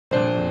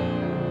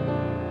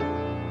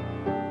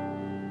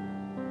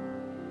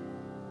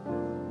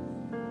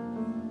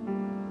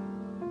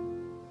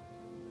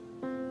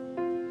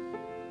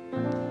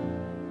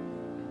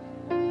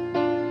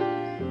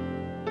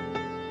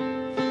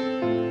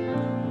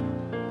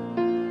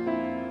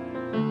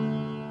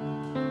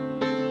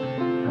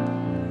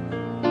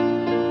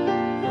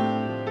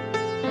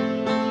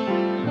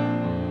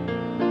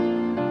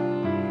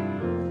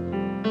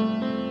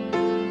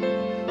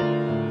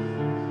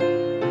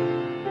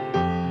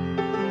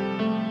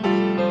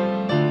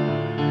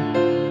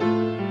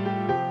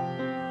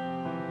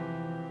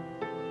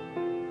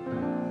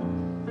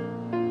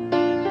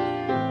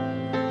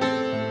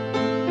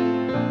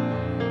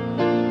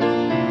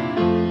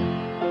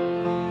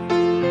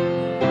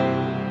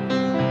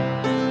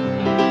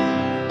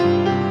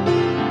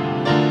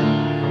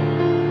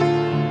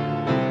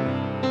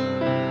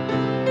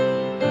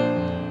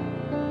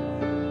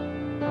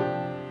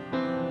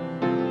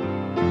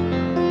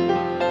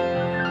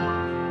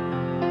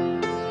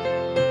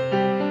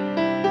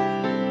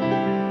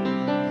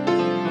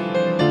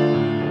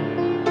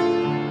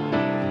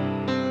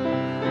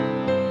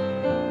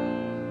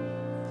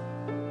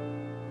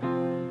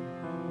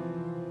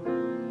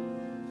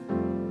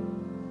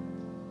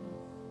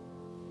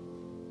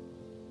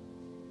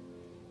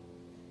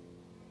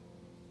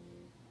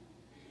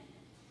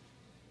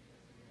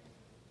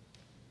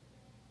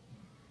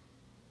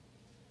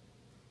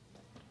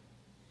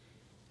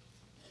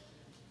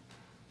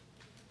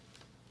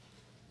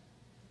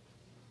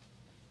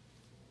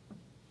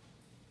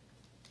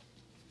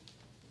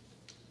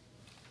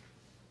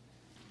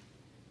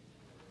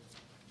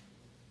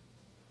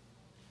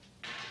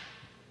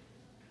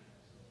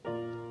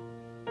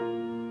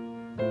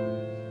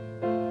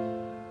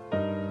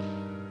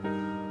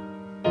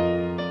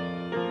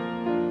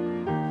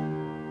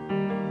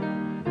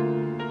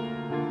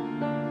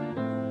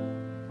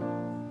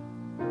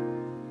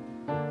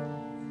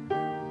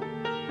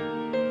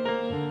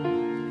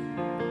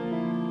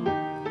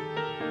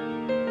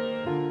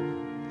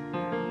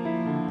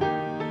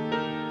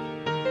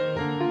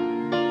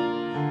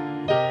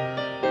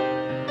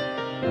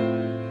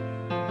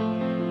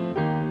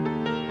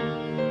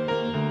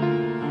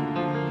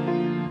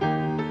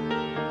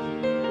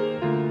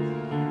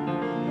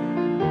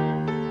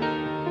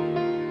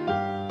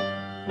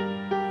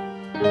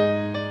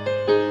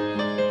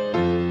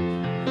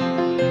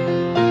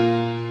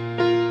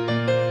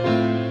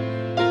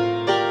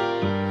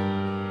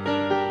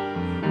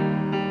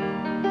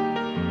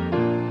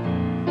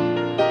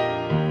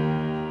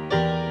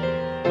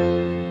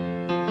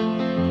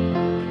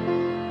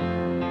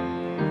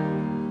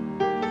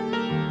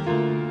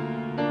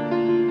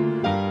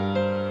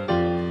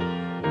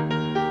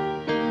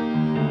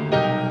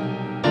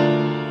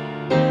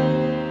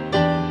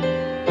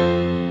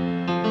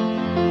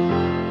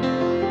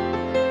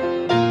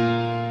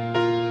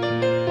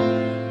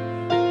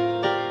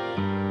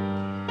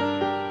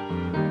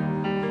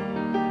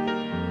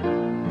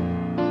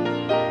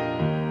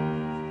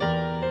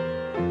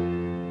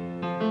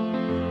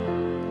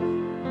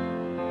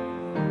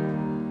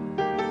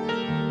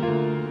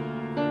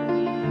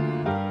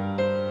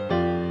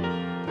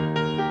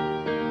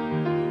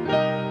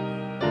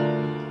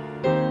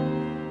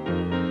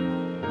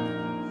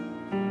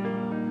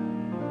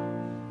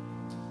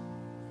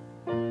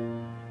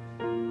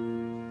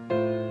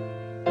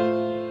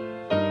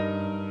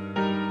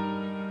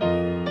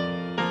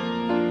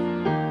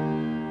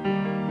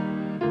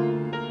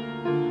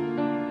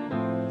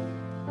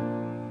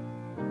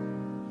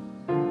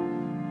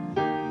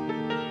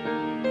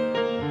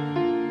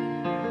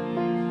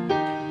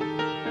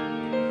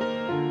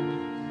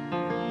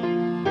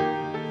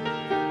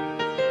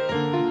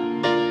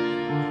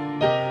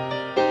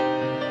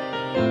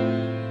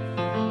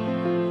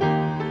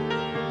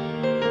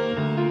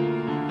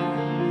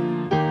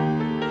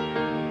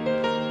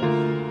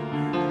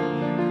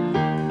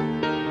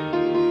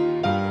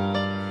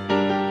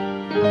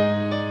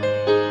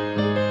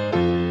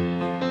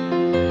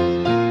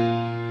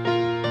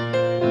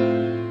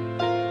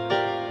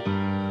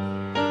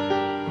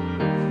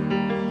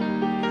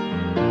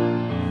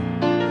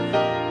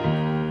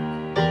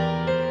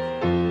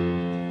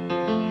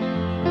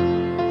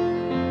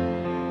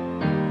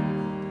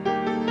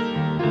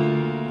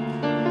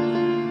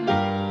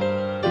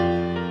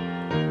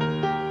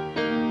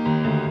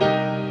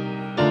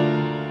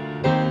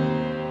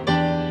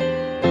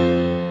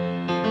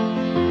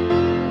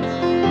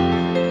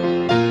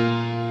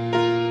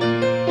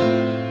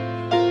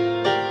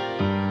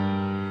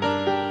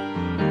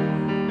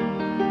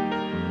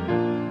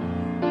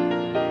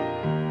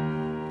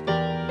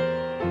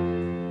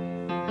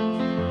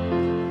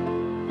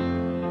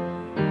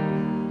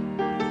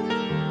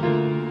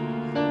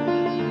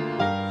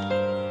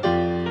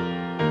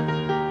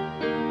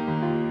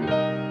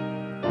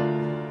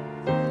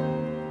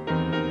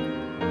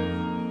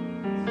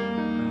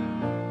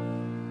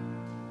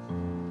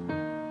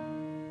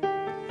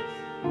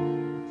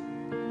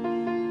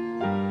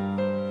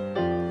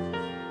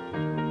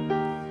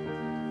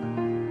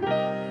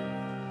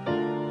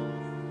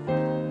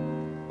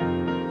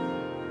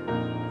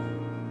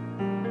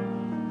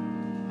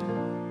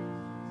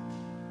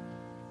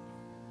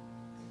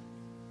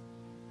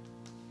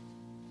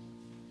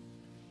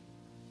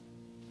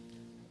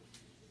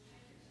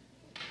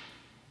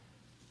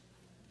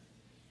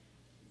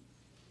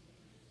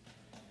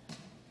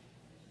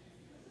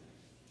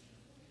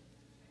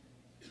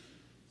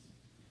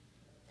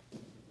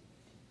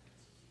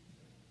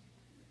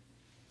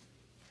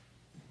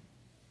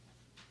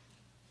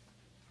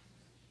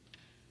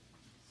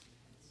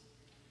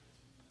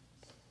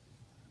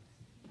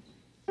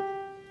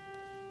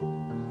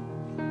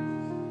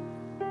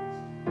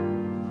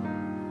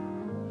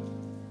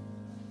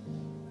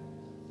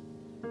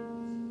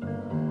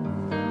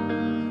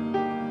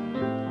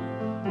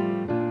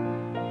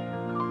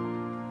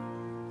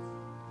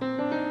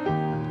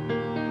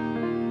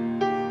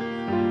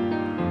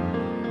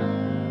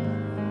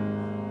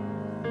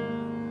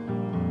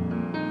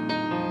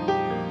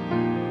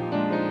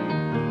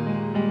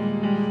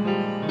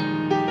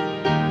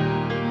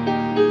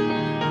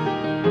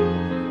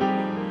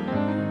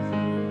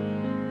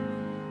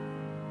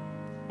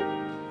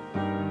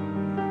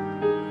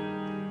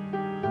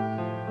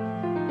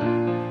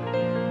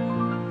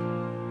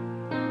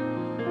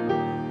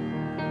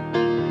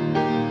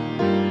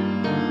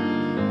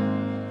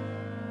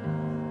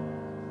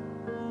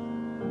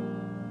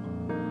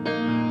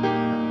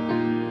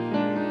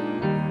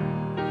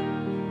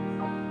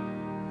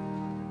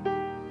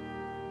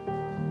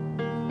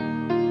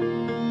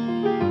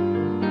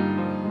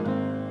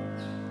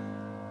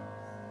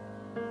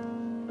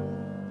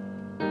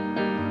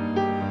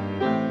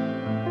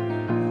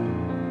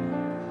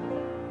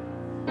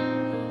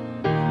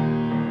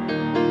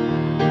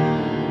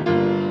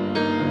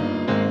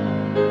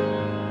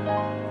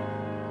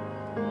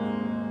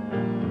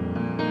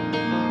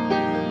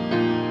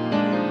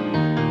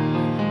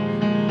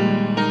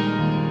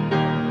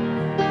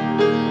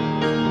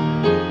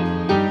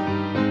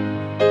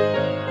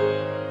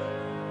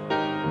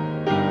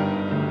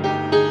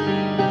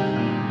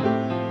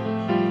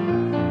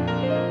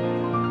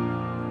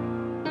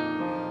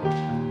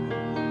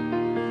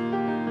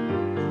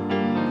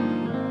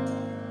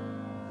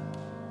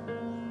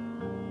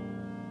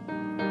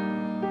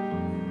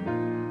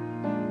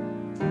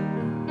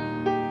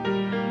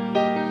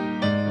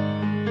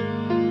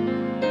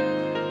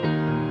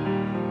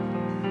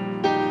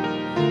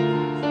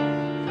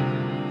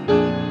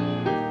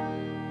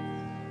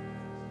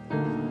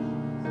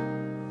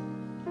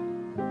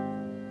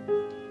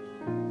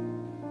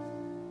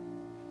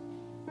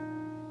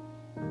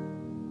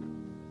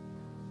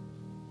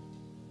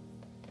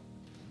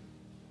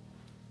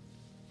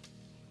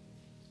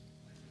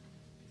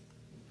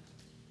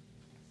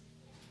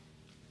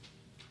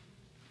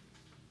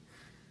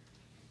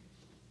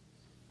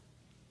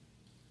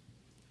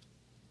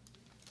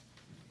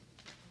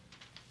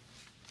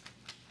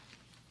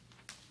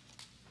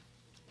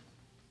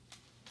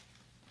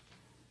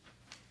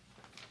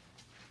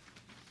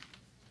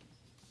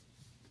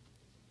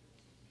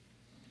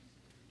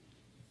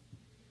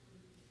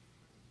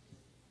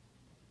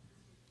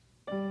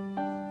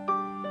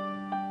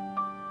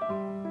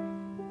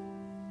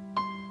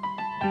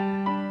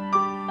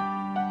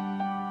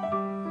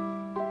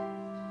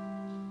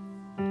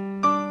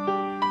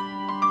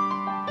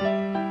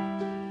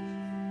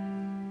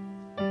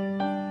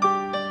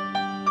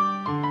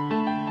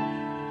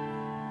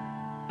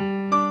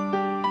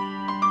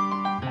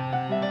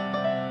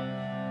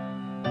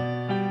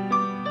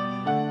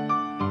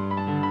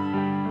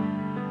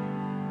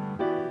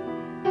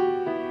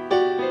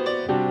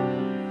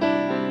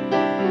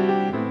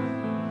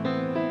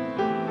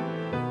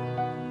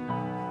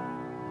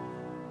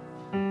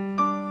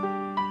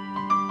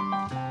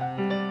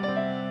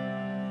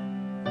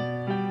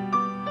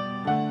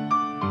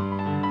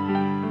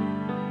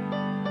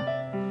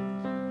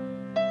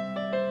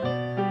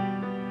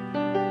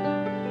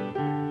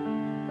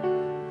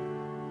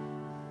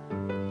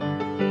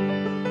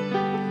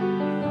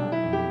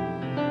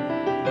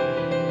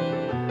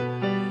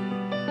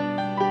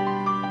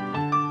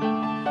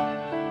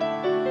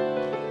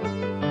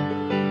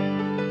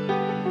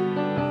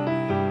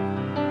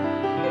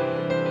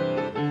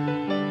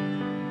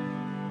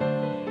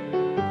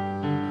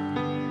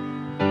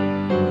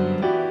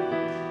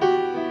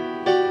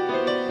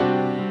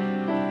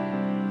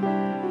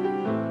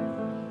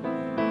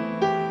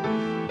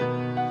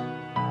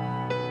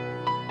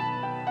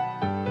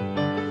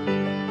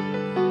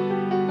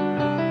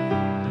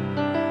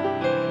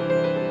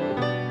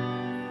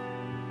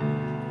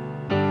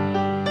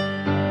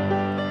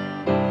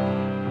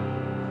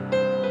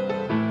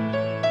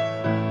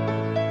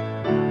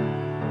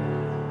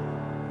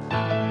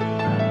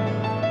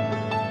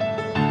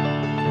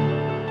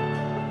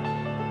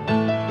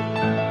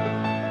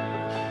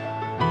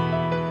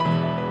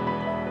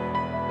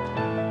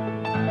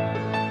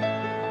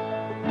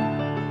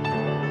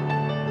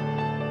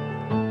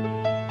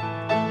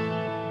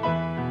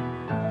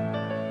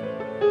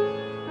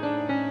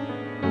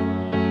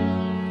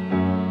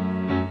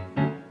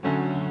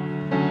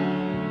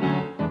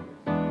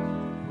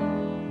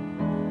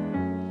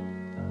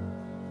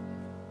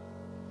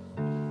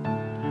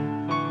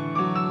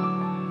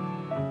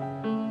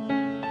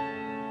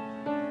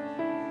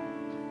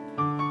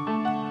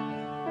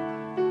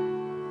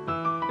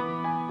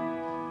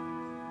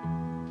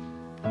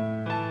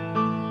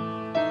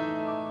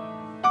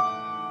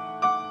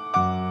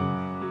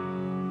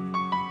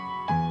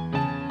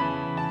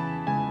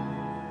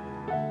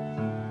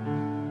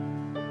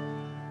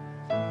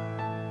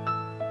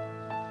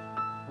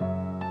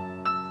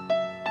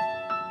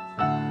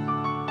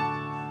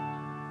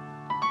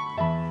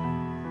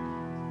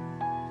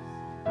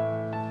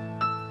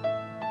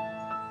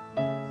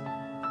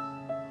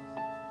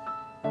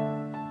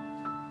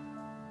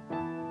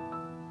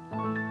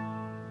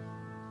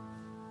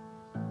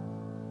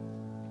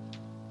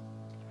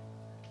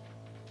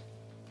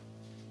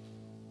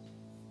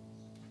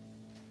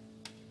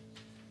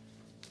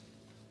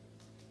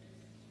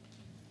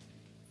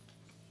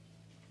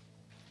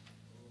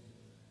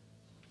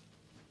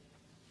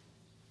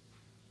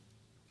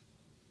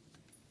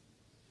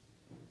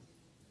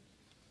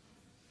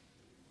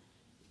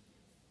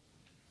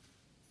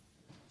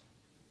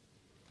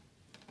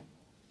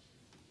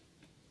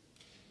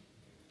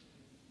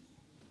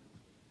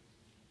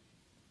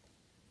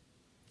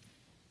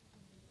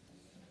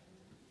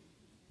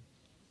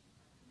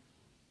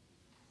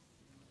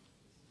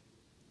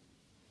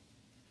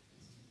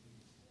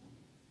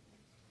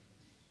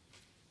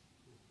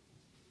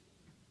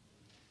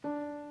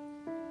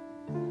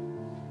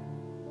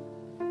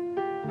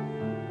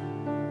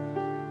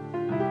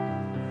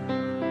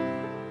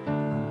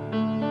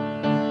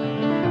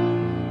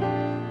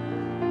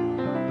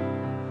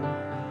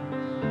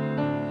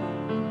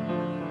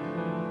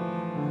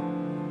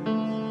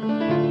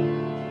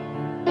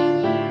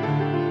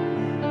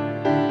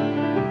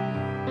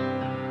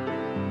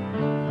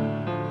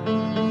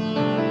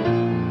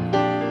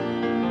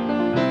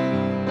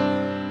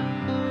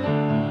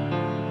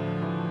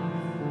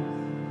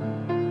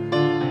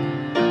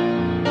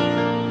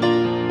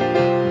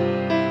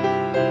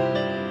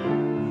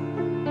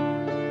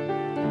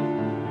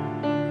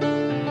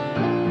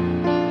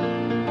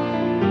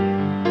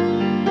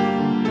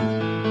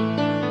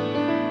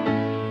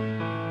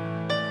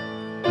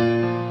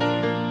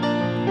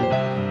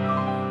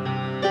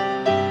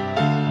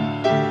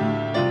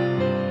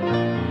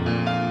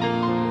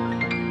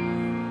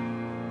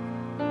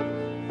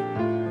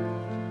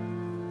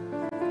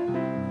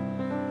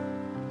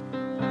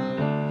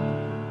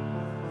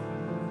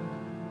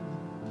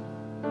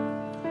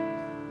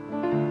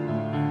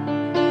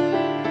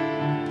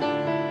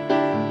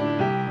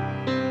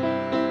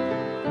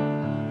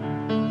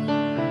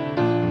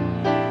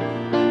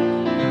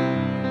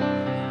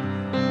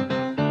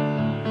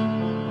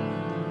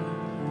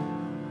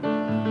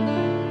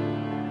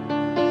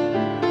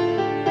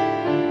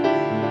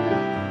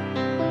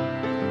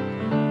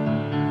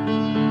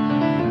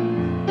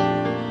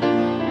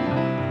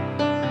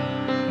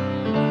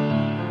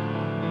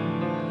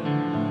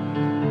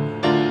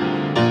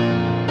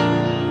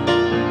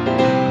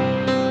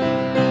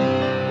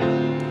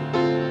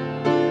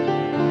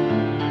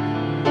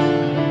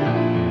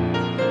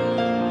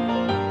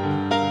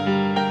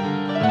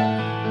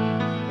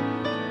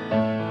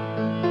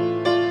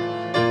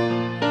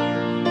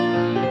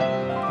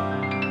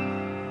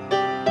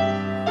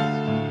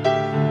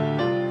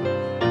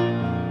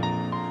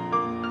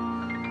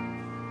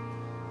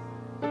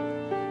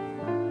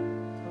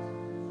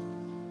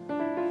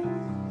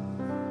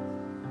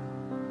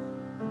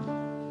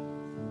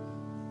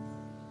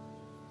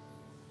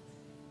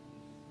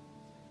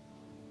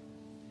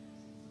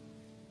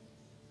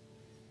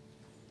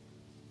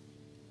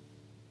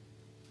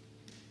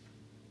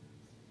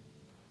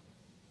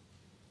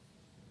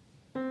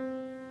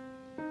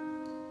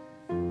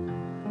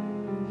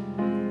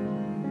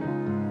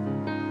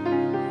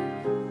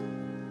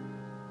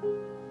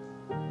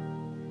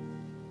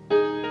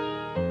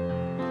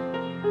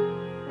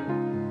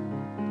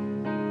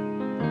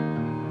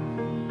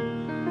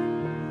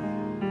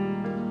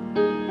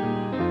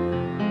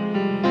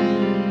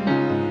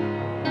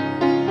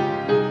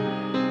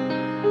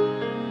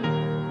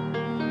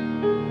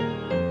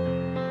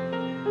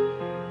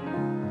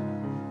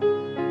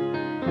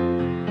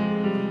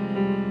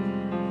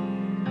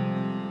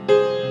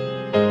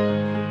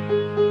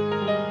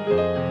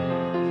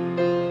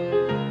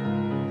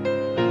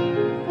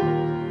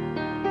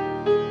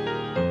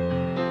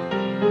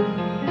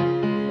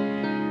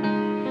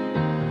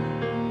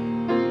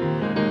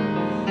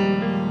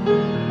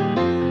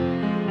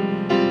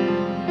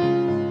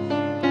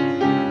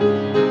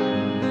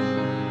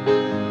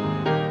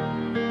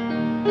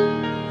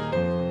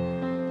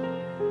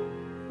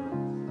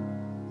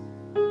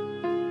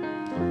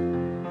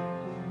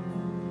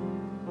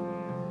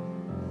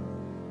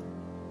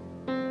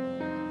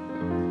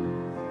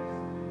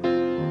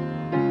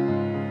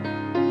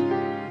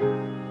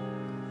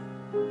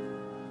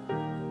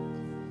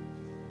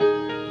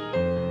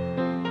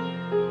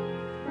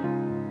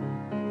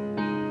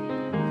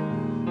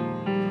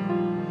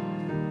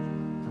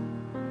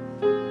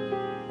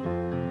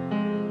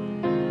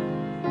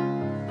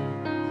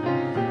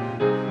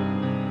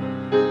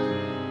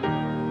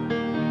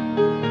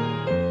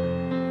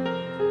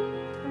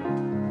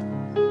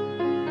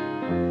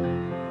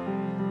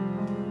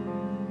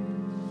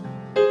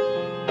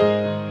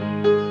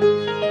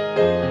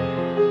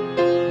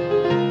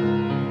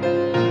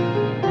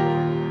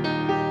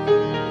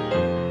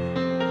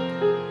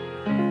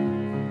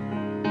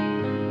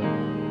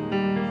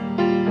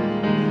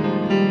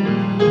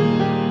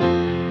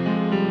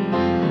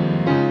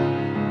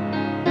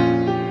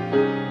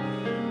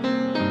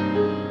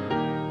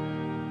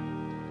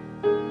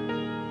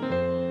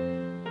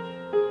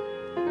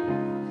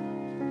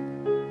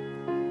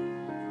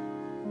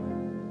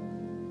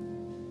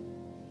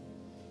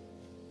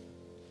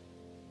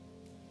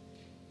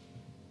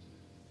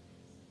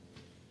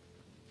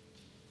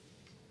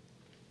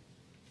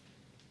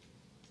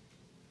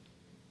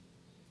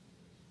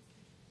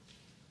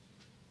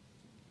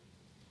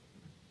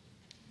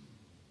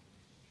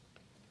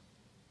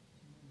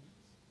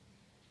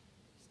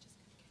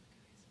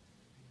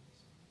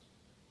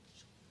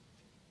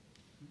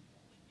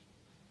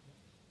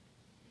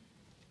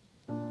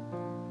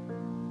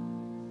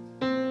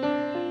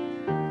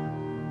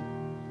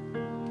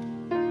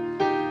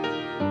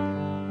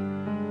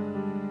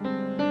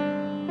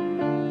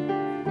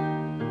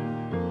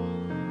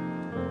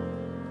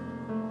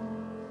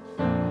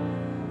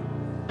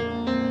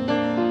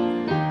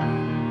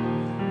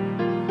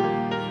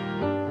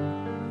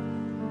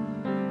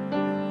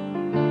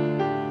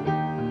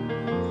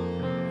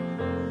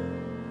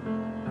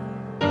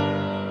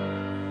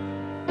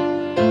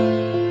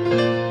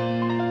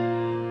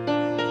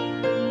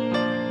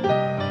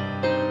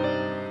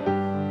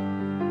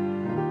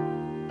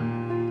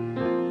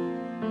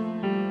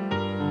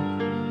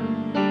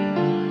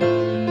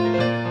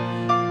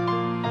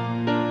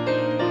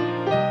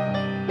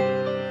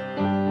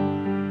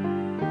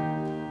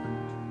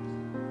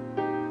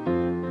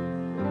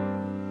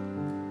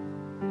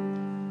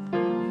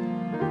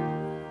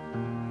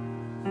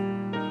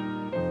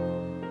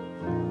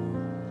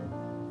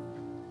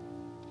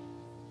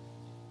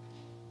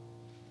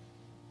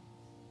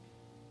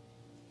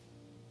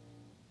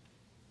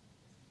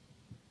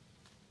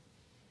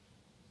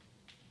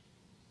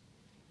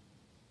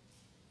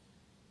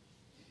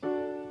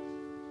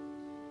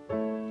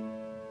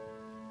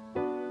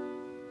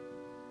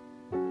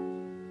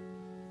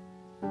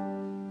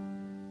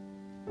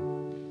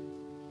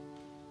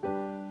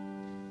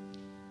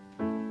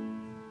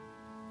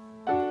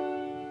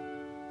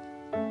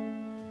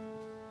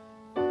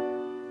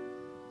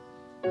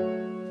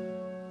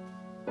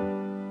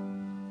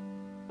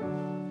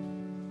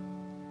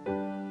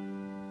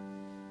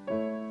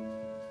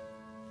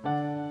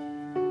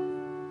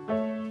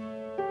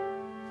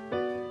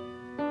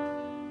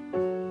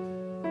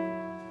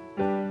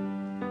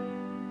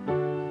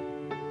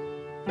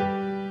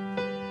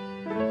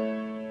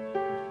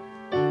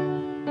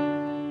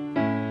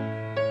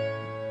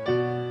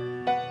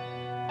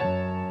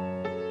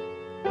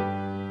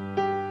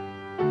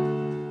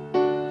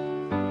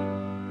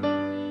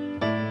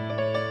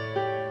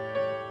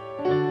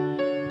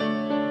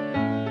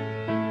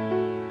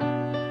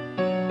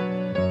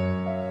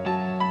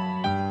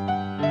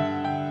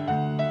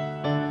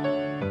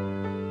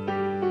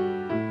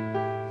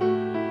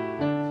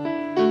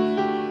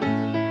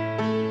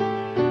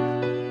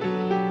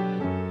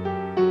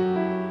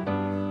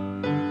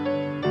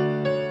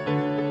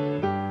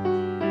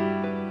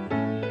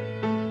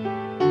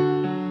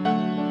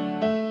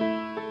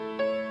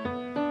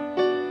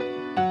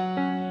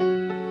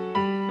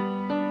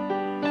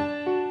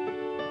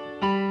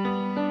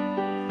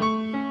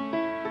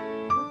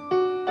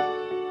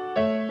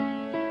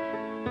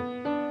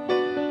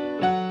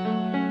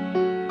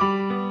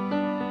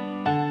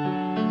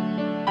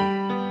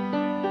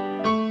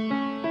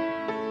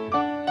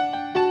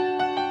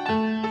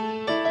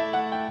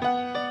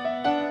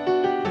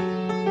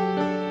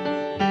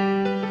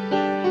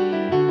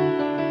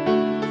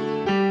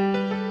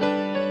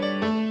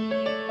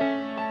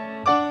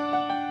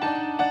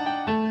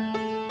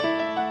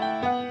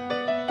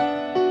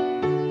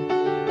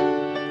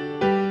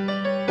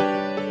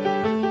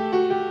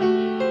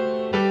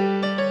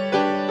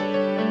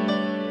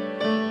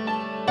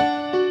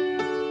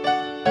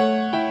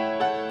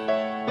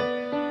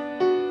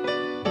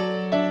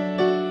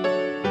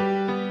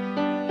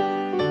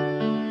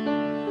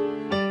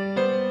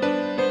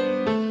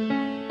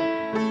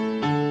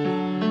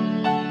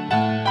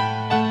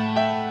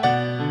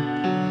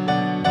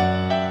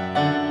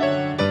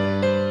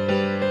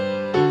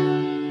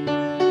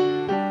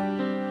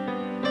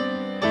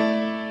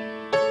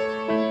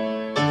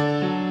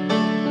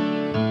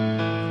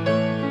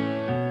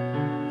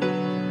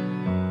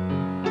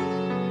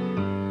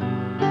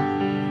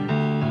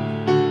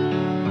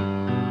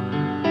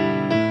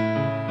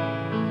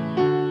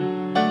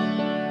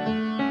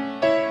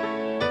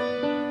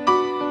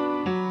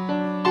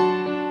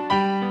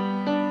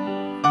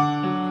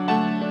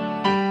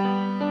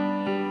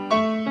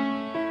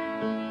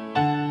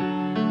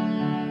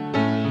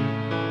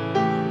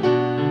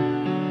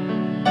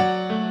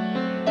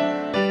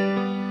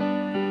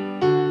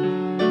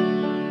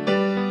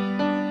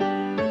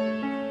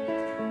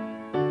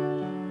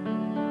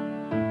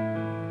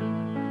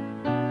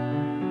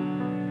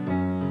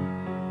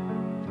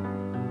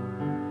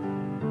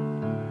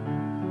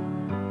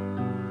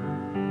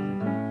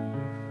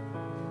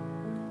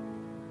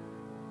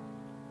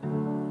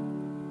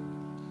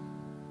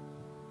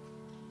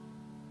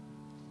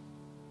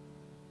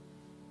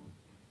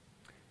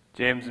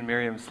James and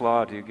Miriam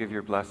Slaw, do you give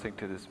your blessing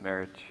to this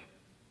marriage?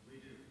 We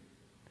do.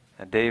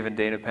 And Dave and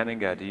Dana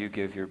Penninga, do you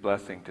give your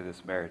blessing to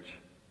this marriage?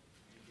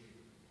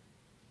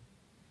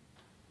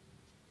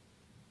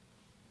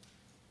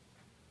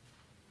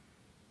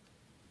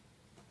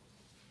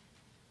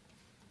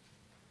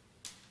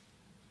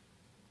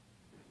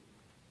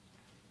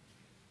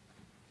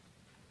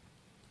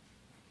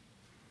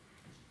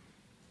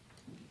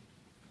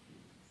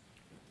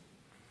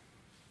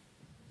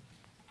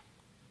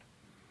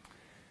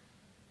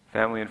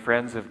 Family and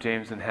friends of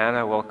James and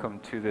Hannah, welcome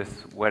to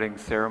this wedding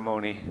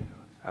ceremony.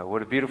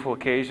 What a beautiful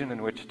occasion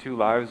in which two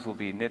lives will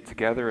be knit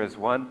together as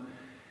one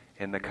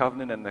in the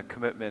covenant and the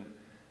commitment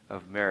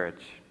of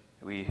marriage.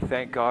 We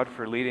thank God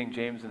for leading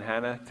James and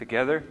Hannah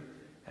together,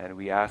 and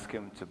we ask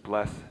Him to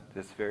bless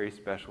this very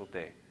special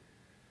day.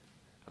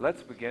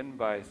 Let's begin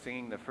by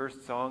singing the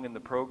first song in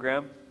the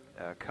program,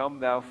 Come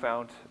Thou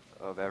Fount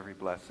of Every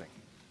Blessing.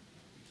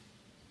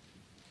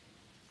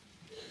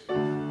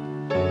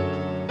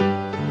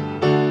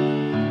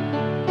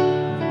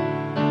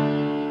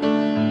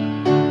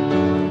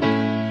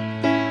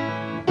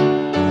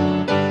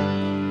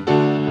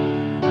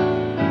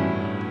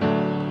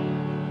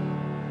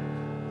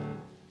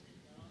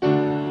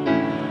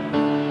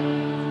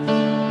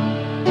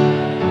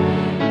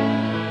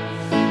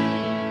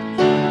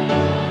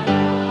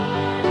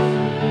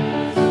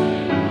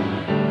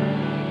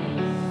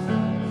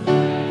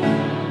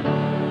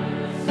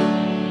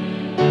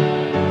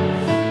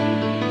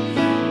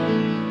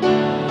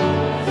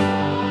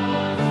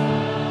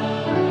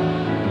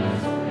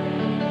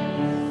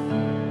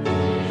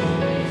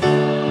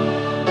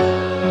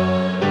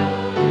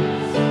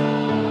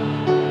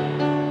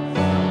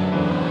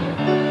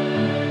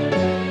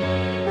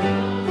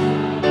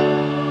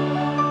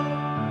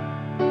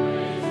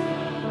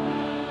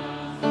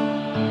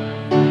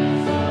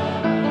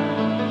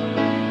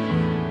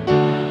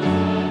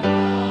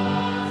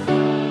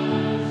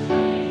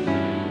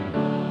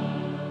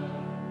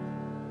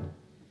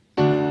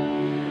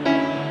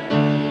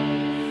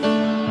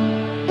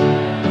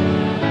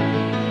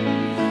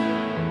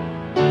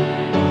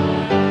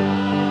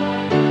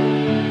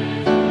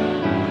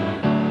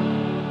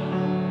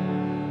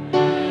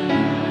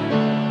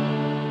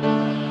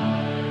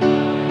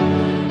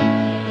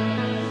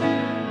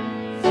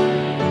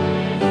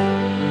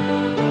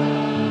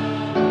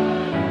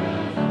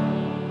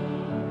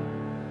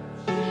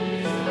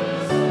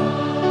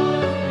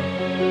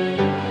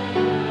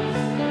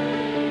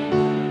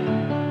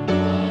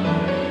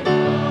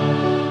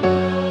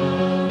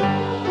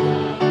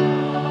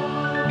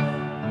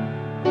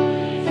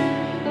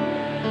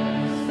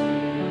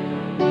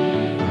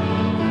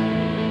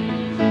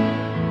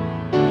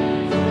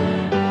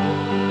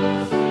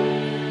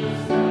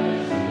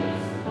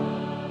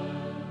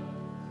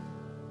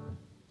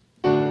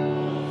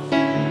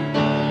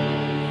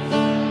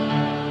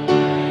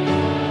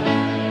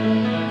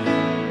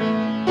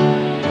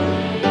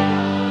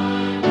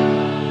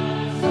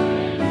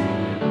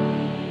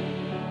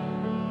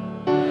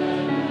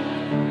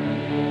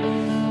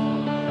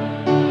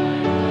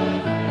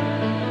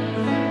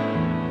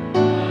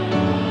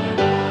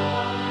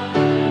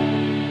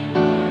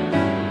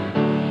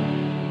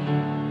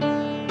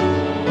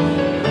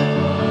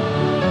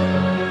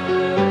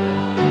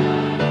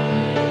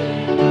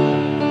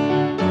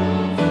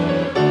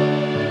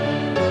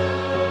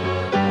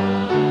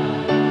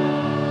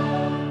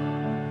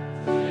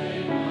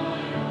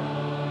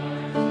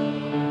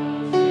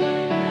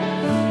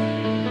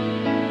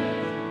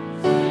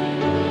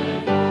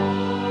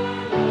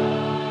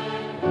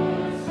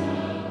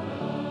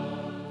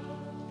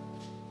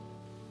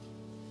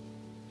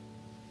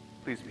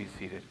 Please be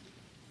seated.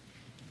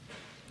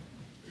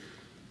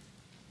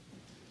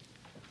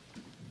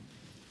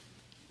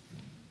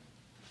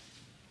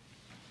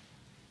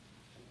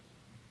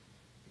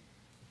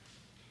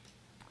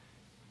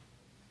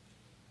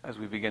 As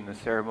we begin the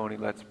ceremony,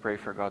 let's pray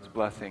for God's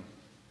blessing.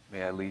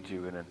 May I lead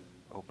you in an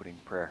opening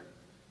prayer.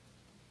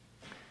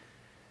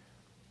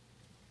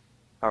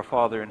 Our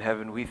Father in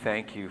heaven, we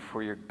thank you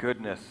for your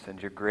goodness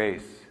and your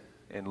grace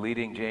in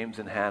leading James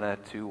and Hannah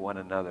to one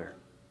another.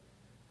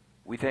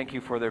 We thank you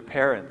for their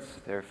parents,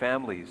 their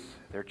families,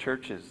 their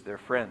churches, their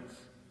friends.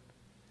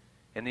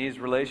 In these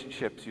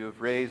relationships, you have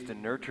raised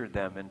and nurtured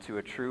them into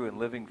a true and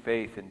living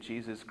faith in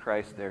Jesus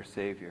Christ, their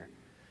Savior.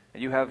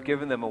 And you have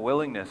given them a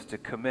willingness to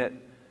commit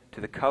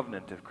to the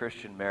covenant of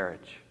Christian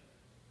marriage.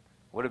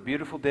 What a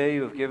beautiful day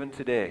you have given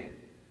today,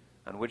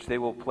 on which they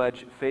will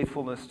pledge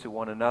faithfulness to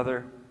one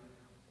another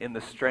in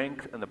the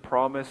strength and the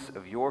promise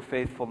of your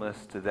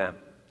faithfulness to them.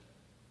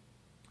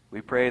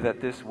 We pray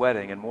that this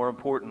wedding, and more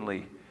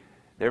importantly,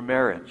 their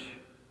marriage,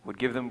 would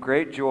give them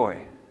great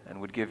joy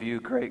and would give you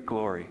great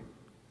glory.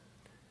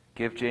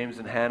 Give James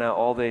and Hannah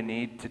all they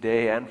need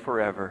today and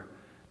forever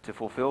to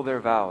fulfill their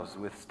vows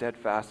with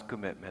steadfast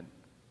commitment.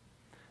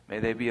 May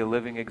they be a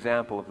living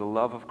example of the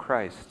love of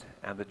Christ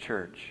and the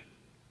church.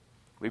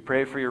 We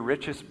pray for your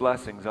richest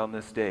blessings on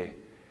this day.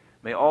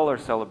 May all our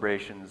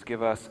celebrations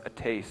give us a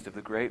taste of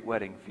the great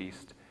wedding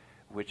feast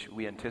which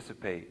we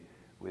anticipate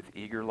with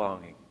eager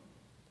longing.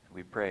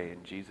 We pray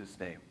in Jesus'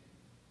 name.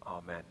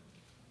 Amen.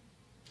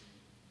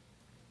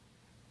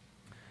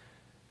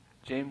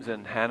 James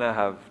and Hannah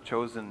have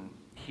chosen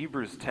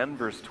Hebrews 10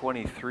 verse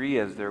 23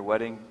 as their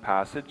wedding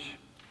passage.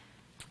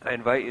 I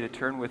invite you to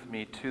turn with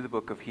me to the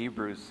book of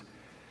Hebrews.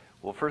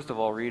 We'll first of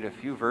all read a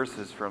few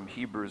verses from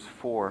Hebrews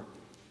 4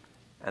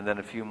 and then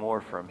a few more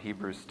from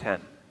Hebrews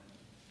 10.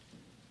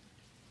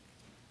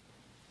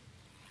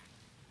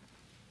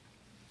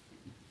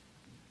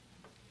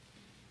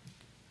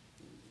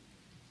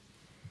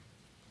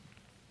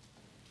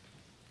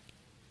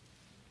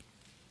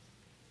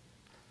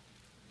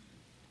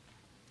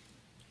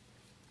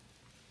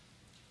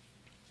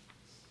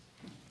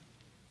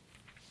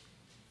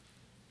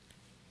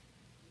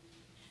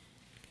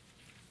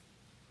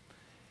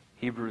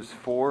 Hebrews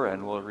 4,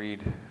 and we'll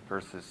read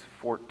verses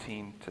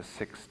 14 to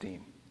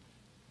 16.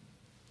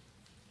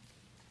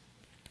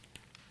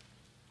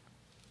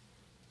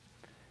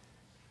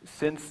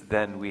 Since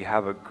then we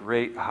have a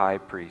great high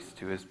priest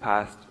who has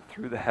passed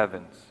through the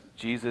heavens,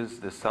 Jesus,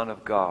 the Son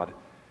of God.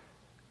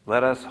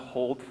 Let us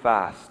hold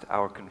fast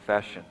our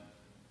confession.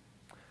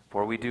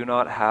 For we do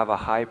not have a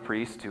high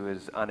priest who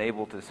is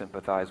unable to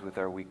sympathize with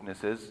our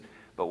weaknesses,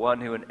 but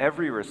one who in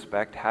every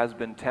respect has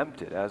been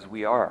tempted as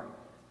we are,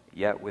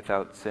 yet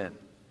without sin.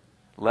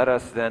 Let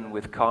us then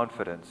with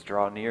confidence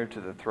draw near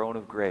to the throne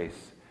of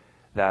grace,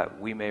 that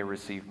we may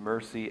receive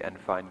mercy and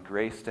find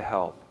grace to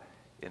help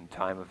in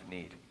time of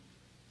need.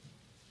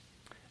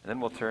 And then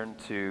we'll turn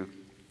to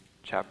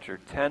chapter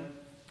 10,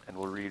 and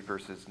we'll read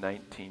verses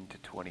 19 to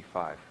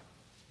 25.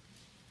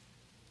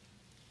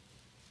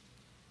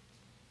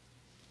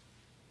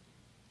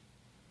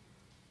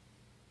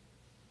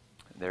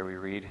 And there we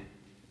read,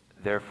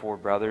 Therefore,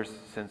 brothers,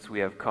 since we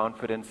have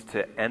confidence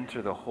to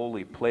enter the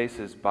holy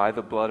places by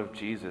the blood of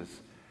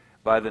Jesus,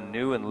 by the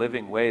new and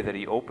living way that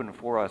he opened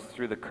for us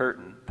through the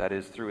curtain, that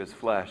is, through his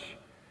flesh,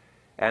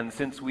 and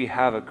since we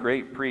have a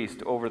great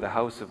priest over the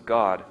house of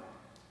God,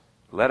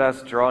 let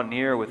us draw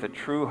near with a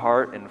true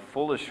heart and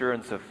full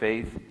assurance of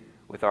faith,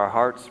 with our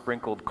hearts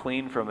sprinkled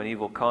clean from an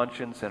evil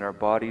conscience and our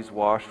bodies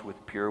washed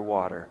with pure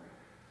water.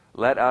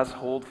 Let us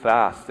hold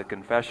fast the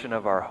confession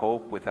of our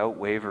hope without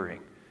wavering,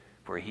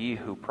 for he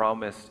who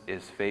promised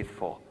is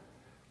faithful.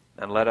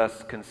 And let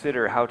us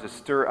consider how to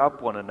stir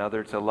up one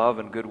another to love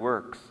and good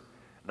works,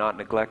 not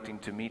neglecting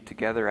to meet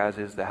together as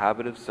is the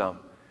habit of some,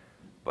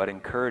 but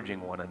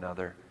encouraging one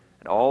another,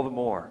 and all the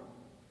more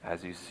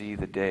as you see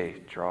the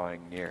day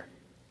drawing near.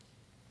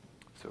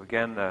 So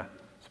again, the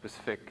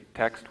specific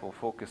text we'll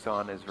focus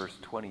on is verse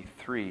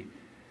 23.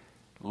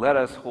 Let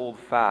us hold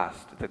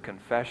fast the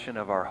confession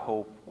of our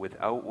hope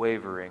without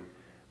wavering,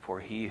 for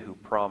he who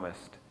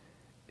promised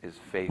is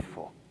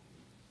faithful.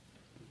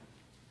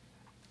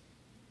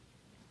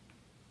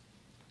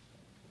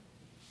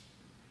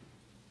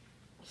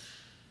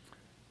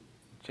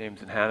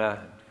 James and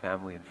Hannah,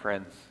 family and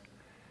friends.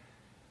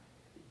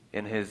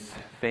 In his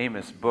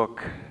famous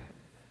book,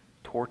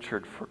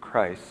 Tortured for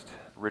Christ,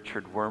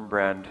 Richard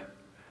Wurmbrand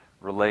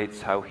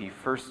relates how he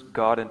first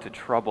got into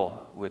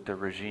trouble with the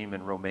regime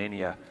in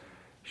Romania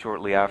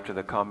shortly after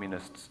the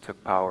communists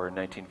took power in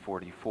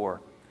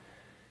 1944.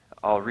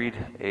 I'll read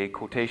a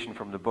quotation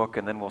from the book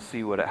and then we'll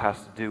see what it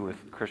has to do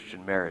with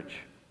Christian marriage.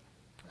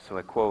 So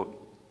I quote,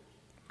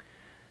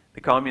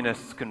 "The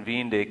communists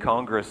convened a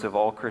congress of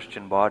all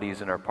Christian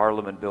bodies in our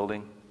parliament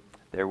building.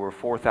 There were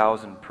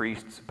 4,000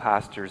 priests,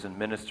 pastors, and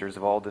ministers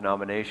of all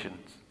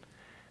denominations.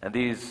 And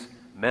these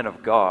men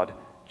of God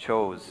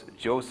chose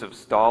Joseph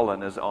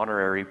Stalin as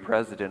honorary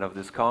president of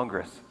this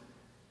Congress.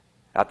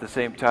 At the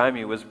same time,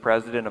 he was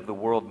president of the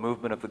World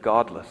Movement of the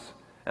Godless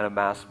and a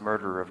mass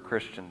murderer of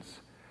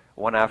Christians.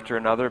 One after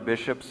another,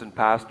 bishops and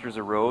pastors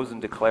arose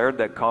and declared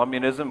that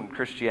communism and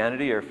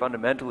Christianity are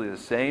fundamentally the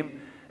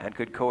same and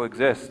could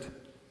coexist.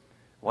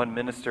 One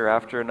minister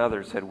after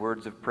another said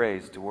words of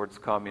praise towards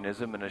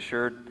communism and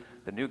assured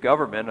the new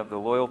government of the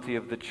loyalty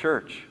of the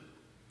church."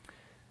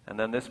 And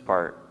then this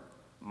part,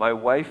 "My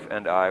wife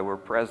and I were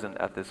present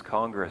at this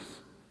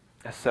Congress.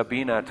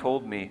 Sabina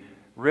told me,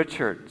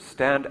 'Richard,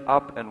 stand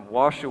up and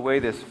wash away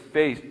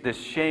this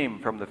shame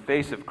from the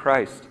face of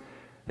Christ.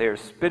 They are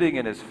spitting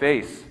in his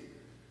face.'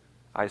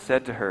 I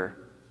said to her,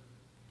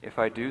 'If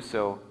I do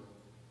so,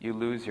 you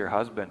lose your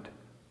husband.'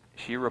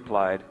 She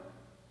replied,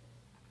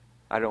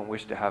 'I don't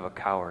wish to have a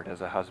coward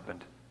as a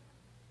husband.'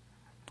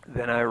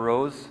 Then I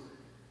arose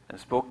and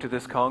spoke to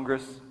this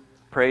Congress,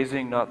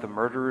 praising not the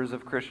murderers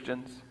of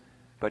Christians,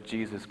 but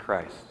Jesus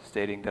Christ,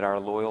 stating that our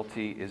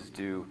loyalty is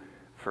due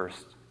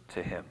first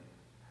to him."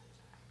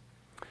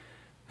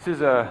 This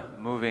is a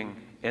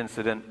moving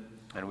incident,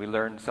 and we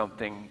learn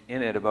something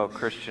in it about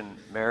Christian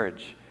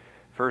marriage.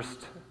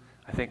 First,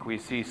 I think we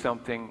see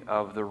something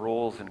of the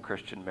roles in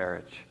Christian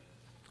marriage.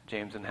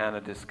 James and Hannah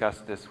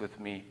discussed this with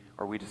me,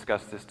 or we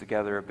discussed this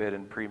together a bit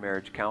in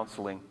pre-marriage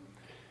counseling.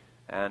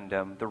 And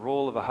the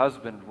role of a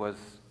husband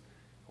was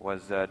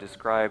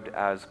described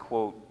as,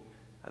 quote,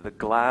 "the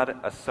glad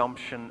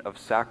assumption of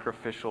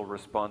sacrificial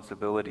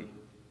responsibility."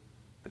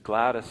 The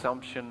glad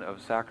assumption of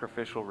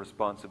sacrificial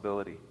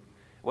responsibility.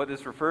 What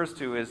this refers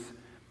to is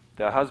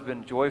The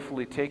husband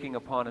joyfully taking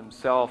upon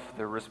himself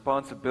the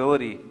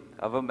responsibility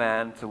of a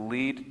man to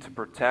lead, to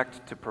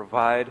protect, to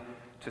provide,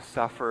 to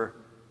suffer,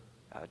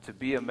 to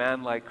be a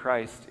man like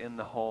Christ in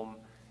the home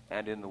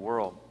and in the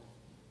world.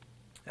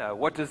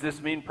 What does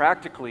this mean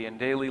practically in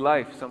daily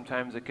life?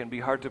 Sometimes it can be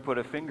hard to put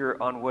a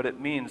finger on what it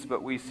means,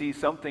 but we see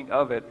something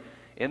of it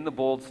in the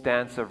bold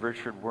stance of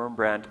Richard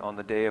Wurmbrand on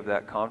the day of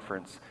that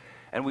conference.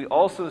 And we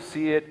also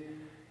see it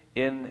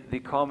in the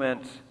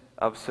comment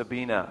of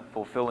Sabina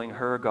fulfilling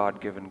her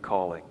God-given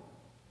calling.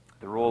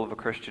 The role of a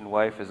Christian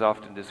wife is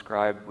often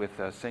described with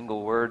a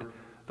single word,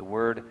 the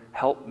word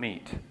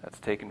helpmeet. That's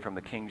taken from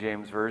the King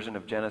James Version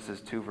of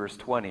Genesis 2, verse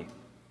 20.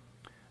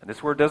 And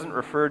this word doesn't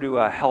refer to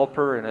a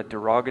helper in a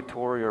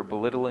derogatory or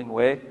belittling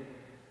way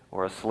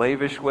or a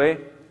slavish way,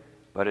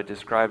 but it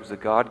describes the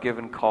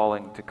God-given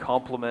calling to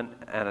complement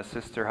and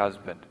assist her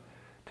husband,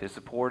 to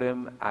support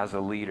him as a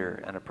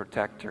leader and a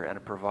protector and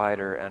a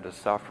provider and a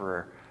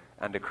sufferer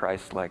and a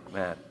Christ-like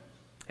man.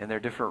 In their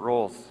different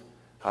roles,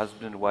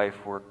 husband and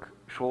wife work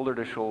shoulder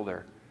to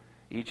shoulder,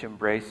 each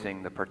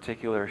embracing the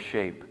particular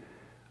shape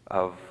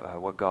of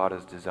what God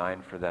has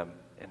designed for them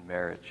in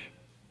marriage.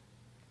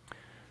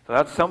 So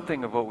that's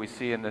something of what we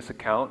see in this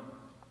account,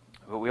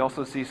 but we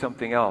also see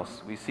something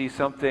else. We see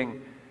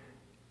something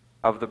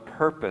of the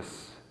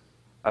purpose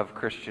of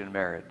Christian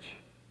marriage.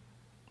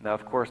 Now,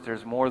 of course,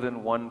 there's more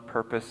than one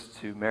purpose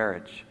to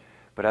marriage,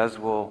 but as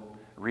we'll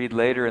read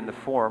later in the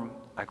form,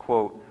 I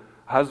quote,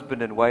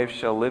 "Husband and wife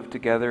shall live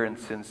together in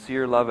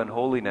sincere love and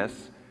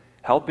holiness,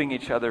 helping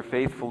each other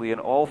faithfully in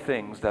all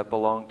things that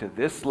belong to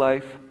this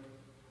life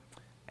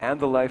and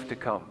the life to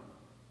come."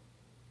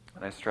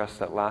 And I stress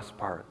that last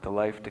part, the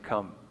life to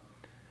come.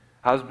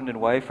 Husband and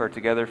wife are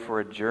together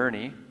for a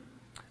journey,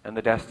 and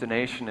the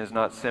destination is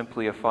not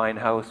simply a fine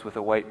house with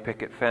a white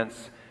picket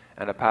fence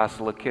and a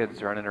passel of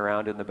kids running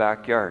around in the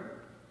backyard.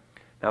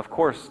 Now, of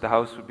course, the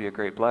house would be a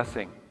great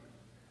blessing,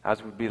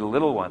 as would be the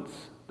little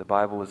ones. The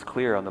Bible is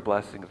clear on the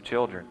blessing of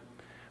children.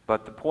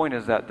 But the point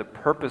is that the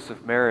purpose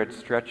of marriage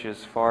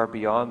stretches far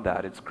beyond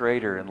that. It's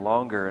greater and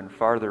longer and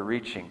farther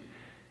reaching.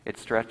 It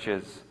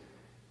stretches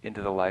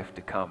into the life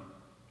to come.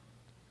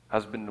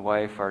 Husband and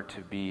wife are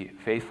to be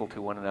faithful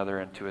to one another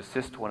and to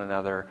assist one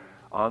another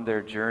on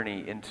their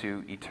journey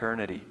into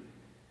eternity.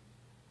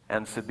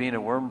 And Sabina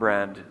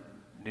Wurmbrand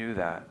knew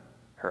that.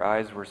 Her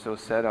eyes were so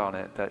set on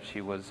it that she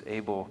was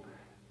able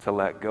to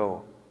let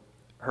go.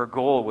 Her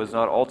goal was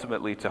not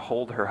ultimately to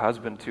hold her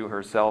husband to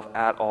herself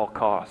at all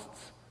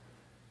costs.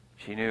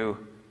 She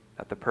knew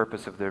that the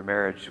purpose of their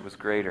marriage was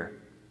greater.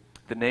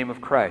 The name of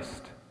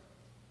Christ,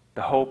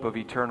 the hope of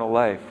eternal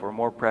life, were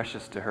more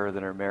precious to her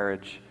than her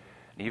marriage,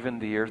 and even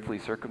the earthly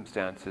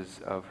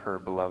circumstances of her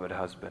beloved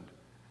husband.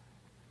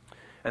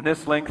 And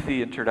this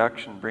lengthy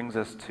introduction brings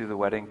us to the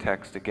wedding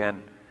text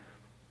again.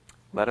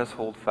 Let us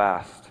hold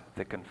fast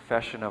the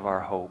confession of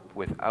our hope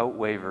without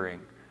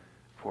wavering,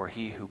 for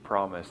he who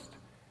promised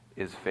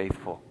is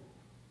faithful.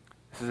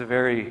 This is a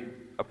very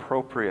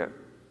appropriate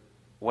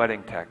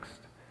wedding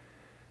text.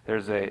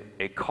 There's a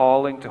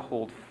calling to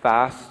hold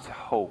fast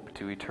hope,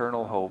 to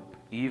eternal hope,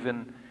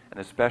 even and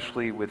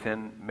especially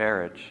within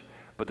marriage.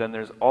 But then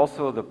there's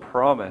also the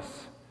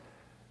promise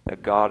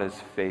that God is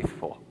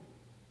faithful.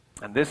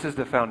 And this is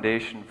the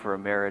foundation for a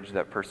marriage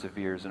that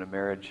perseveres and a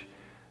marriage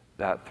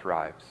that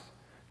thrives.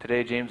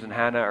 Today, James and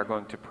Hannah are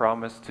going to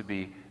promise to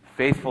be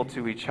faithful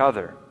to each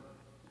other.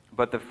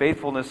 But the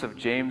faithfulness of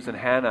James and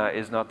Hannah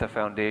is not the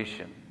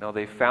foundation. No,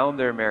 they found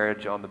their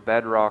marriage on the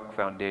bedrock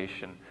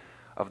foundation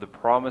of the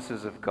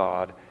promises of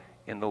God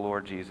in the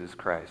Lord Jesus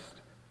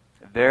Christ.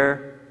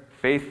 Their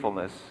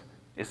faithfulness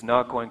is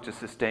not going to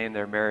sustain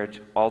their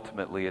marriage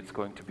ultimately. It's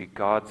going to be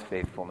God's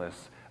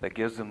faithfulness that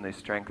gives them the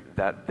strength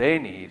that they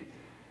need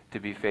to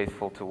be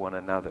faithful to one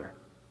another.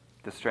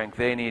 The strength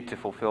they need to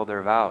fulfill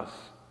their vows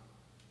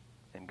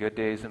in good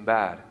days and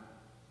bad,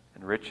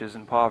 in riches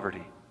and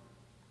poverty,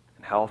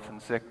 in health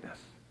and sickness,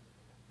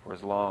 for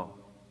as long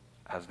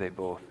as they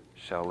both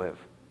shall live.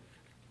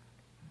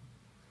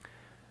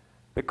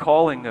 The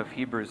calling of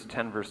Hebrews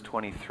 10 verse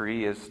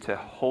 23 is to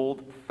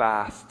hold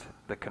fast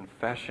the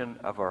confession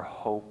of our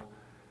hope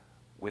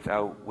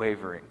without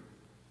wavering.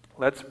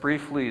 Let's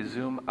briefly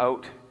zoom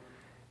out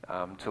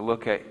to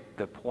look at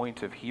the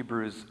point of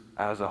Hebrews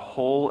as a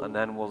whole, and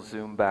then we'll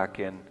zoom back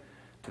in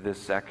to this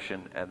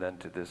section and then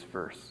to this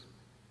verse.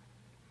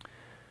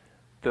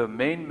 The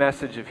main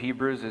message of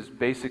Hebrews is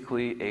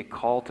basically a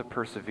call to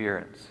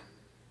perseverance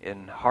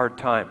in hard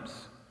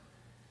times.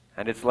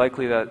 And it's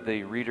likely that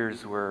the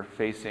readers were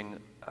facing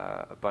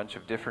a bunch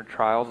of different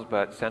trials,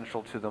 but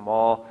central to them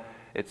all,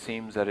 it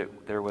seems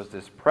that there was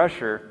this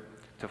pressure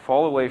to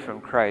fall away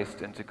from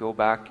Christ and to go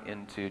back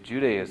into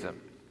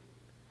Judaism,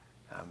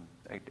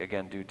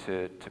 again due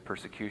to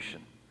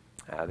persecution.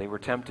 They were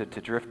tempted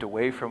to drift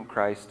away from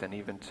Christ and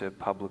even to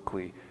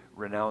publicly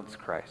renounce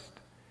Christ.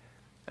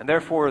 And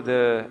therefore,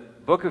 the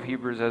book of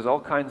Hebrews has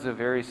all kinds of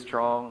very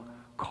strong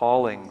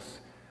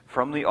callings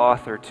from the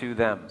author to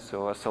them.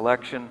 So a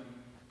selection,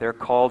 they're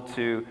called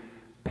to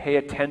pay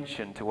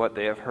attention to what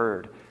they have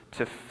heard,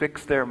 to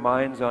fix their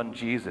minds on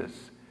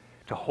Jesus,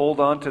 to hold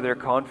on to their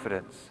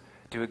confidence,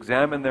 to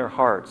examine their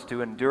hearts,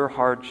 to endure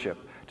hardship,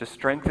 to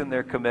strengthen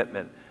their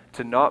commitment,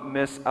 to not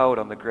miss out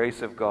on the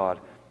grace of God.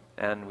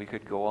 And we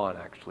could go on,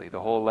 actually. The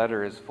whole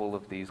letter is full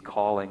of these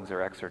callings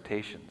or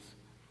exhortations.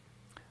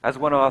 As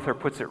one author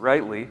puts it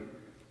rightly,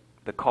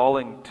 the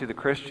calling to the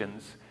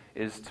Christians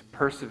is to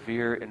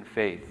persevere in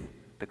faith.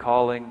 The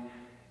calling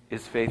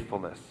is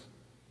faithfulness.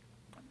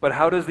 But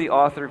how does the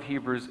author of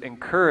Hebrews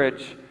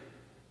encourage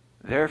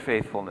their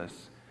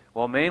faithfulness?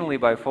 Well, mainly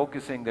by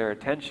focusing their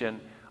attention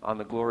on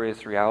the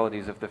glorious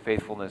realities of the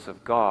faithfulness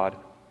of God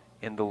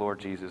in the Lord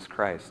Jesus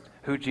Christ,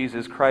 who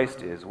Jesus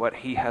Christ is, what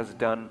he has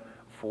done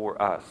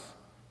for us.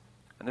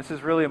 And this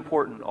is really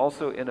important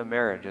also in a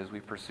marriage as we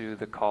pursue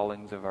the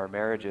callings of our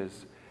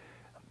marriages.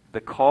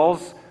 The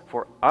calls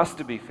for us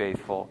to be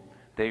faithful,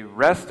 they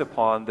rest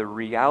upon the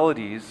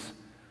realities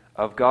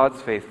of God's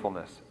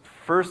faithfulness.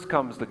 First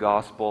comes the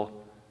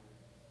gospel,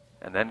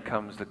 and then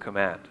comes the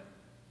command.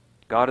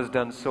 God has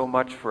done so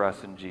much for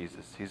us in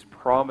Jesus. He's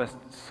promised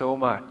so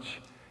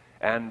much,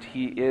 and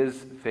he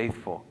is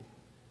faithful.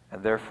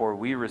 And therefore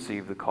we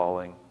receive the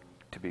calling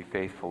to be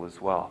faithful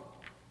as well.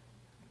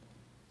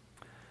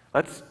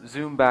 Let's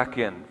zoom back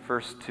in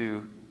first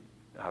to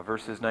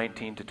verses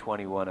 19 to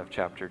 21 of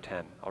chapter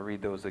 10. I'll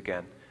read those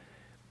again.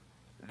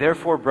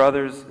 Therefore,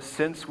 brothers,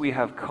 since we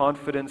have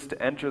confidence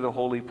to enter the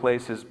holy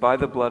places by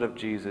the blood of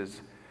Jesus,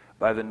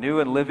 by the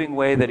new and living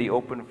way that he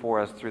opened for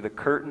us through the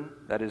curtain,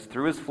 that is,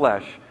 through his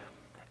flesh,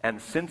 and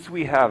since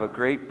we have a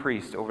great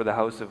priest over the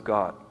house of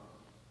God.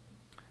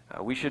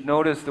 We should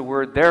notice the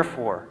word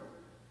therefore,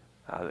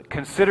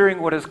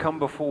 considering what has come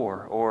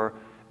before, or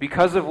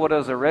because of what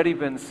has already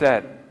been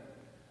said.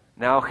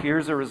 Now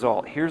here's a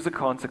result, here's a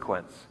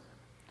consequence.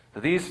 So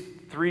these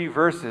three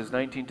verses,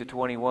 19 to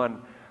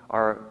 21,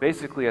 are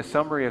basically a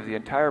summary of the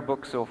entire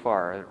book so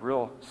far, a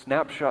real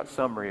snapshot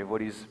summary of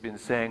what he's been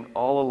saying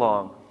all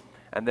along.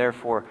 And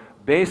therefore,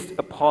 based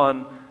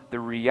upon the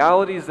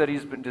realities that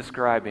he's been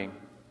describing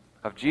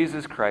of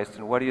Jesus Christ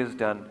and what he has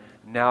done,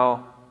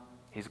 now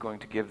he's going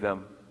to give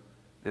them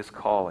this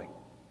calling.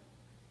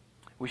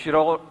 We should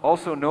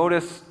also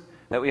notice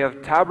that we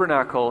have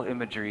tabernacle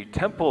imagery,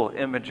 temple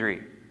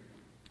imagery.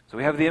 So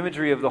we have the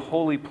imagery of the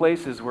holy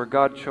places where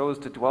God chose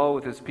to dwell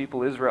with his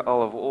people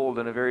Israel of old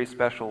in a very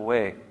special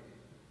way.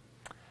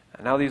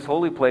 And now these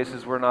holy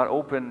places were not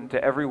open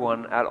to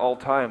everyone at all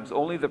times.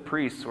 Only the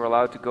priests were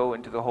allowed to go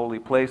into the holy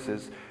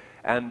places,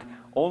 and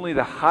only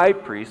the high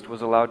priest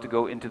was allowed to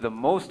go into the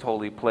most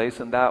holy place,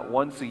 and that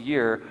once a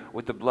year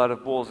with the blood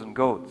of bulls and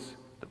goats,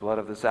 the blood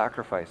of the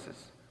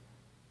sacrifices.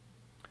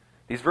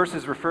 These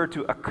verses refer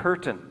to a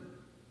curtain.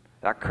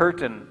 That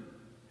curtain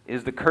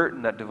is the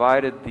curtain that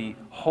divided the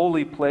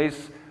holy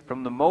place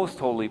from the most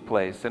holy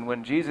place. And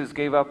when Jesus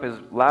gave up his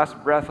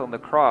last breath on the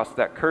cross,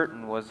 that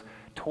curtain was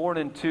torn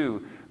in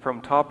two from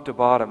top to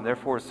bottom,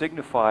 therefore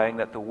signifying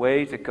that the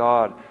way to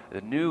God, the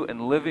new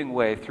and living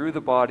way through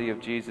the body of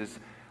Jesus,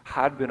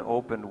 had been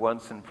opened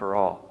once and for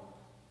all.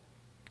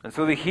 And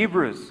so the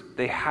Hebrews,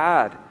 they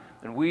had,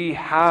 and we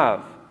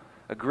have,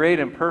 a great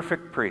and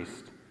perfect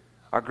priest,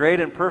 a great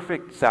and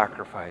perfect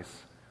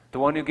sacrifice, the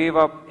one who gave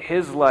up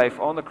his life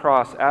on the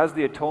cross as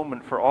the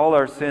atonement for all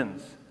our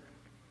sins.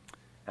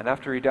 And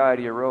after he died,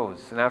 he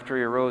arose. And after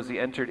he arose, he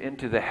entered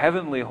into the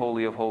heavenly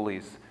Holy of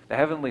Holies, the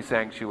heavenly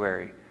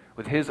sanctuary,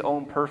 with his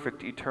own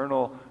perfect,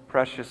 eternal,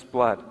 precious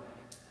blood.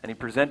 And he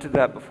presented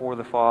that before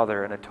the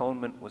Father, and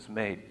atonement was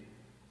made.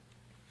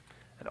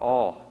 And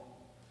all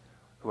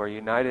who are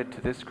united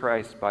to this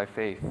Christ by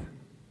faith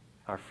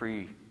are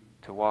free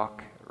to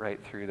walk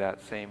right through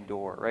that same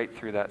door, right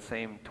through that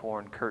same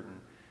torn curtain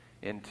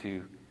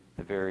into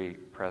the very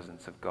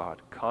presence of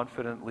God,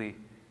 confidently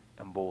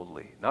and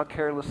boldly. Not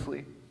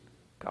carelessly,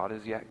 God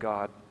is yet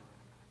God,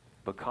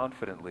 but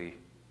confidently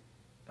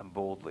and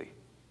boldly.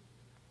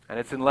 And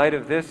it's in light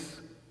of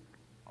this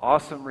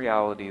awesome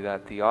reality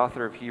that the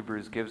author of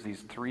Hebrews gives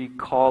these three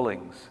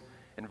callings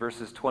in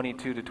verses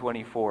 22 to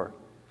 24.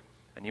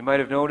 And you might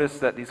have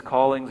noticed that these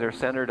callings are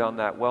centered on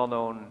that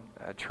well-known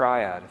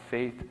triad,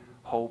 faith,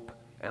 hope,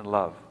 and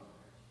love.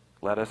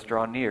 Let us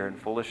draw near in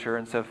full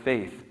assurance of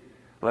faith.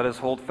 Let us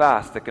hold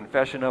fast the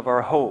confession of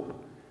our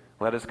hope.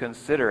 Let us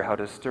consider how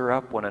to stir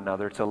up one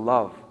another to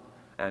love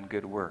and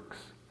good works.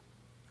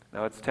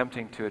 Now it's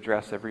tempting to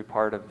address every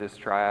part of this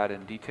triad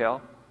in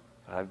detail.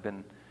 I've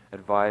been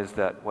advised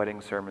that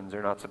wedding sermons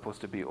are not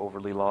supposed to be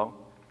overly long,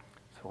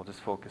 so we'll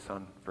just focus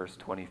on verse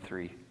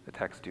 23, the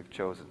text you've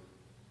chosen.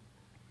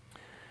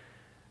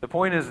 The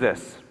point is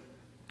this,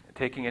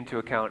 taking into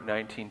account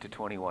 19 to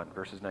 21,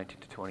 verses 19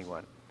 to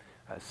 21.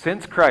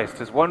 Since Christ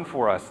has won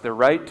for us the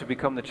right to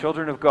become the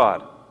children of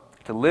God,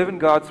 to live in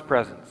God's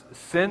presence,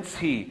 since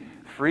he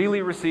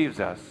freely receives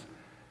us,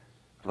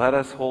 let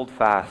us hold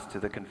fast to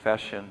the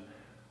confession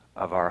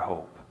of our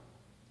hope.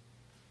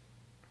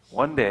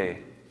 One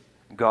day,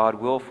 God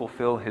will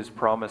fulfill his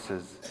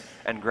promises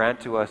and grant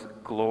to us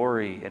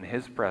glory in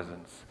his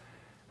presence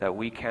that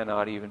we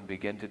cannot even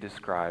begin to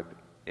describe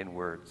in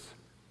words.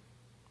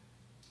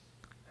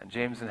 And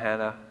James and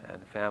Hannah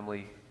and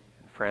family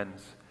and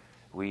friends,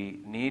 We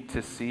need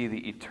to see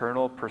the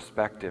eternal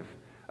perspective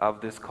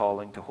of this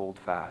calling to hold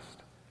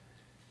fast.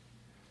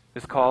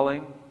 This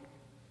calling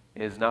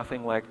is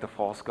nothing like the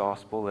false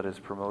gospel that is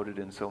promoted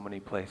in so many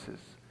places.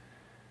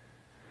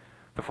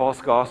 The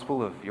false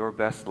gospel of your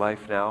best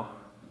life now,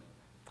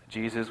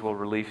 Jesus will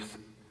release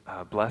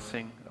a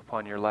blessing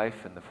upon your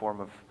life in the form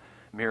of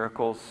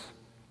miracles.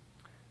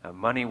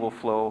 Money will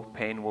flow,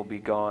 pain will be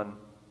gone.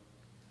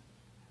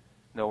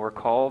 No, we're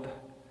called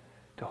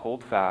to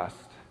hold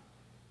fast,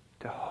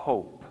 to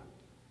hope.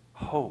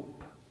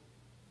 Hope.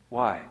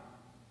 Why?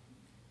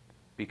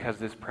 Because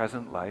this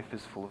present life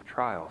is full of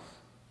trials.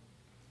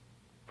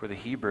 For the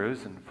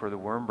Hebrews and for the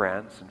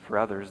Wormbrands and for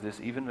others,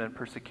 this even meant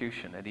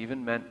persecution. It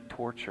even meant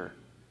torture.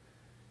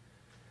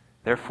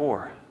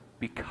 Therefore,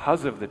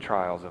 because of the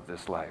trials of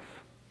this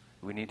life,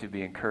 we need to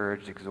be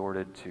encouraged,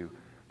 exhorted to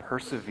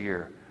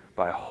persevere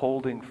by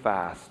holding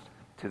fast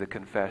to the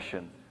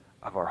confession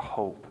of our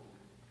hope.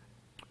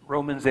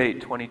 Romans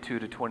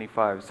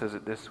 8:22-25 says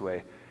it this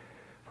way,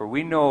 "For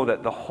we know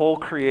that the whole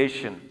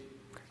creation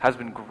has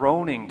been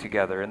groaning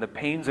together in the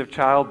pains of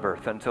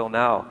childbirth until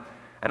now.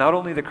 And not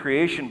only the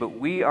creation, but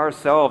we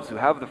ourselves who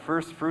have the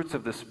first fruits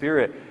of the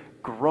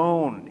Spirit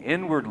groan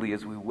inwardly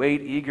as we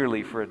wait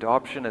eagerly for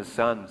adoption as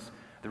sons,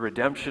 the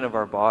redemption of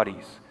our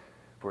bodies.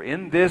 For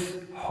in this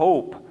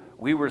hope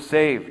we were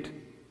saved.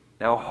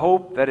 Now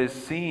hope that is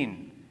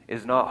seen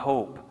is not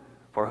hope,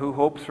 for who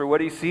hopes for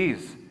what he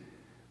sees?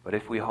 But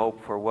if we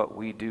hope for what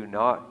we do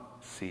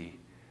not see,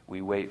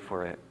 we wait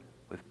for it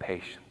with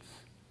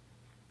patience."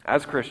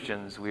 As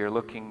Christians, we are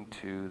looking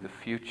to the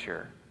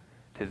future,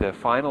 to the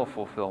final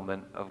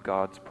fulfillment of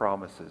God's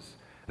promises,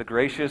 the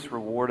gracious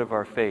reward of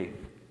our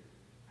faith,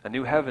 a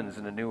new heavens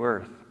and a new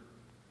earth,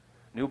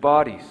 new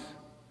bodies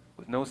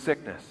with no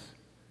sickness,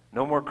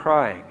 no more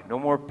crying, no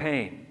more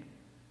pain,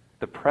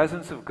 the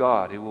presence of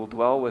God who will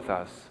dwell with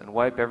us and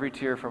wipe every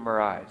tear from our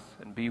eyes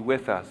and be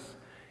with us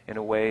in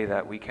a way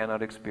that we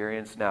cannot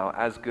experience now,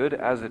 as good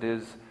as it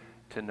is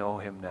to know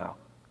Him now.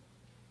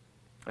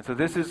 And so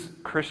this is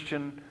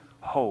Christian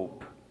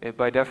hope. It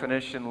by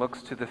definition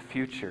looks to the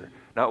future,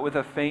 not with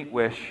a faint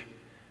wish,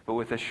 but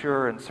with a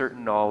sure and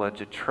certain knowledge,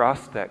 a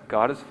trust that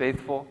God is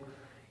faithful.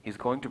 He's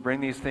going to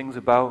bring these things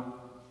about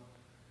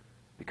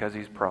because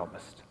He's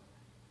promised.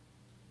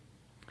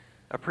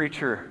 A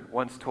preacher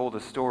once told a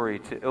story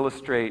to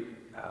illustrate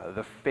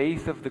the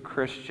faith of the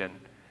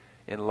Christian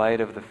in light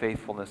of the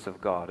faithfulness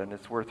of God, and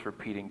it's worth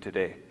repeating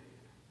today.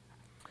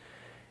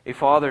 A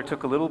father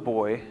took a little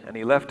boy and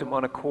he left him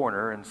on a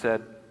corner and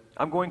said,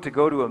 "I'm going to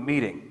go to a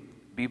meeting.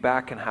 Be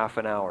back in half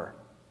an hour."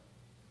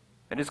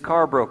 And his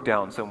car broke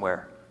down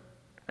somewhere,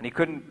 and he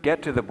couldn't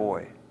get to the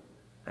boy,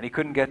 and he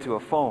couldn't get to a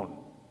phone,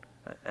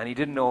 and he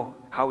didn't know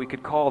how he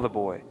could call the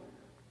boy.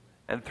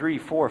 And 3,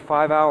 4,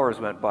 5 hours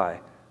went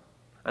by,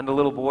 and the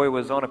little boy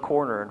was on a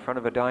corner in front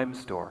of a dime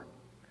store.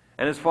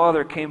 And his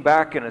father came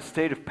back in a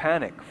state of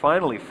panic,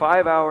 finally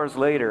 5 hours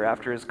later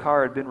after his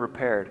car had been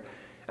repaired,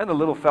 and the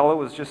little fellow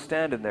was just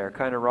standing there,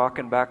 kind of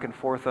rocking back and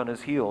forth on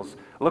his heels,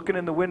 looking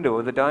in the window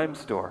of the dime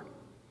store.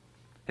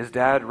 His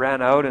dad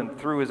ran out and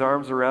threw his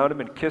arms around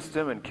him and kissed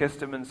him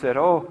and said,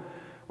 "Oh,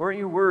 weren't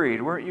you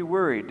worried? Weren't you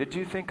worried? Did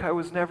you think I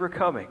was never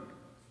coming?"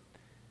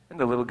 And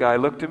the little guy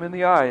looked him in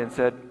the eye and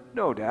said,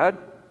 "No, Dad,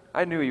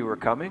 I knew you were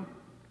coming.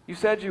 You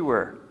said you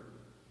were."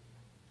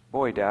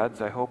 Boy,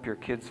 dads, I hope your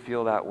kids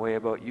feel that way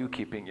about you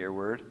keeping your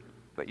word.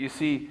 But you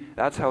see,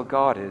 that's how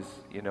God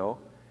is, you know.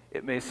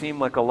 It may seem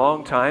like a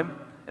long time,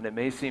 and it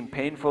may seem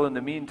painful in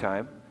the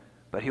meantime,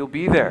 but He'll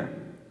be there,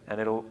 and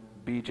it'll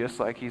be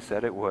just like He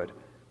said it would,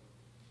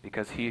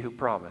 because He who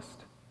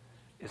promised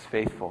is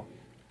faithful.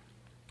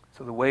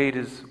 So the wait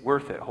is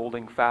worth it.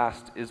 Holding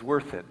fast is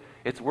worth it.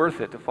 It's worth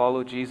it to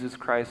follow Jesus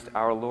Christ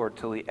our Lord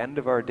till the end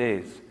of our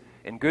days,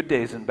 in good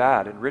days and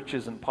bad, in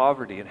riches and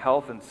poverty, in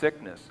health and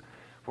sickness,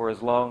 for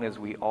as long as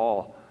we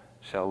all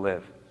shall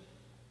live.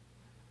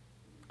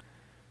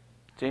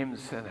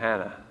 James and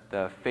Hannah,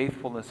 the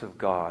faithfulness of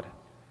God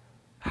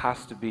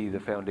has to be the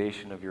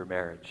foundation of your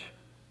marriage.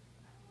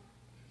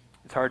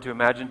 It's hard to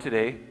imagine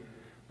today,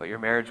 but your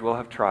marriage will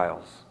have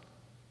trials.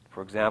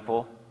 For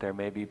example, there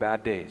may be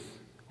bad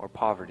days, or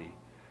poverty,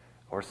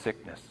 or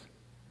sickness.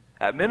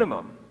 At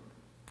minimum,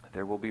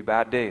 there will be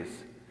bad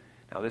days.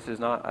 Now, this is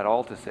not at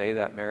all to say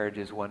that marriage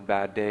is one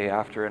bad day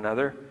after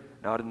another,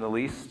 not in the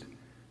least.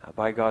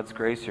 By God's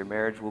grace, your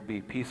marriage will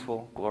be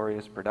peaceful,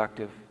 glorious,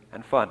 productive,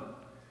 and fun.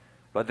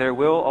 But there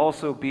will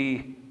also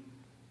be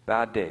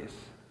bad days,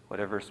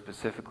 whatever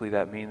specifically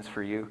that means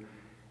for you.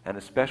 And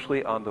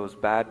especially on those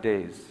bad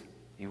days,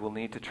 you will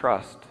need to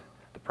trust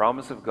the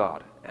promise of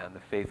God and the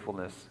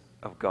faithfulness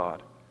of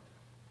God.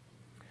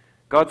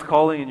 God's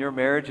calling in your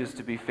marriage is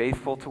to be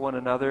faithful to one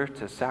another,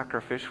 to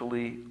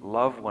sacrificially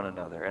love one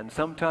another. And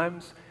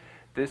sometimes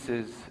this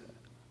is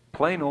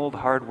plain old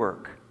hard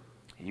work.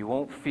 You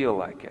won't feel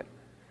like it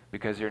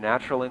because your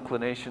natural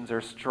inclinations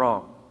are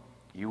strong.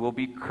 You will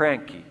be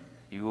cranky.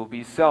 You will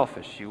be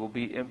selfish. You will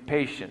be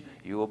impatient.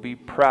 You will be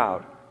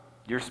proud.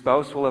 Your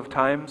spouse will have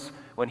times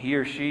when he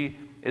or she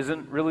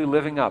isn't really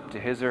living up to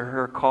his or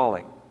her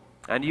calling.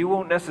 And you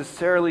won't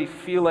necessarily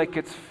feel like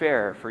it's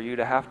fair for you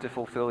to have to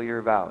fulfill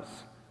your vows.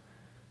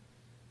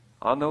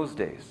 On those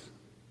days,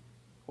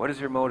 what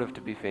is your motive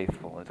to be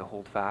faithful and to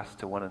hold fast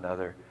to one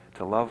another,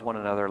 to love one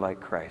another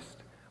like Christ?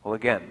 Well,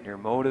 again, your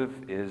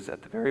motive is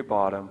at the very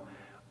bottom,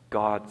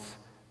 God's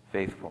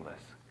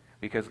faithfulness.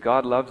 Because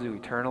God loves you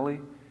eternally,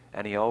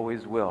 and He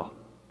always will.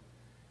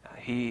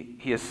 He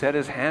has set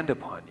His hand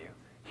upon you.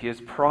 He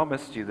has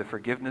promised you the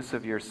forgiveness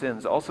of your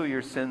sins, also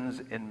your sins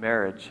in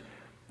marriage,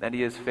 and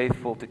He is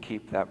faithful to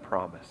keep that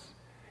promise.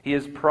 He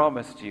has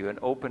promised you an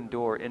open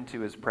door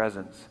into His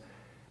presence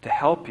to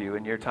help you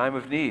in your time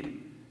of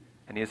need,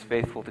 and He is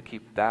faithful to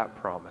keep that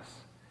promise.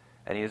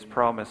 And He has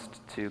promised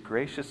to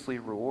graciously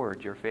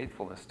reward your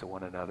faithfulness to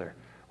one another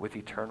with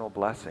eternal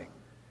blessing,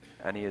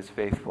 and He is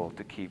faithful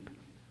to keep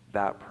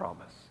that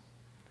promise.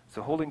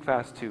 So holding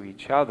fast to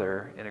each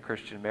other in a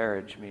Christian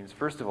marriage means,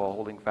 first of all,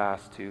 holding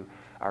fast to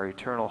our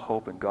eternal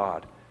hope in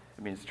God.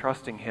 It means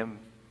trusting Him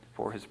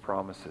for His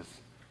promises.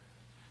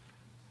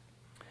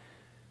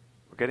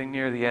 We're getting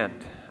near the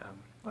end.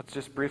 Let's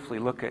just briefly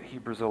look at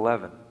Hebrews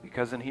 11,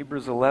 because in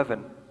Hebrews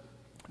 11,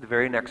 the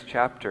very next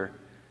chapter,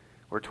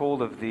 we're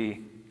told of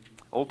the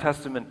Old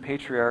Testament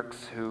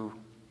patriarchs who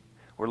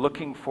were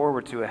looking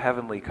forward to a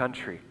heavenly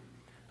country.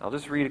 I'll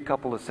just read a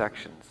couple of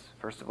sections.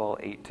 First of all,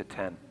 8 to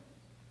 10.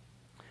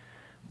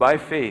 By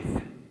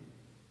faith,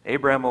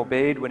 Abraham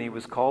obeyed when he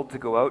was called to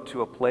go out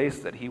to a place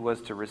that he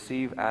was to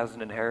receive as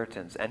an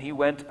inheritance, and he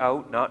went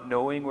out not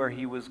knowing where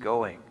he was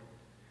going.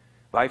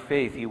 By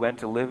faith, he went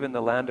to live in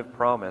the land of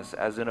promise,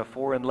 as in a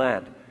foreign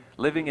land,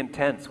 living in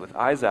tents with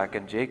Isaac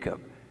and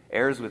Jacob,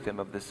 heirs with him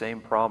of the same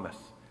promise.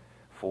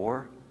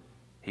 For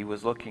he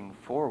was looking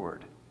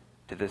forward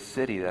to the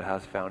city that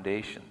has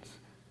foundations,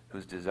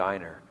 whose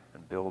designer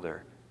and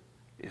builder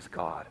is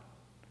God.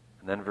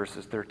 And then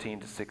verses 13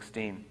 to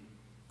 16.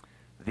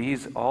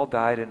 These all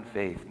died in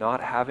faith,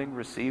 not having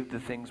received the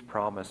things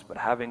promised, but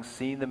having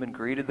seen them and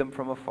greeted them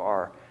from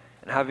afar,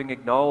 and having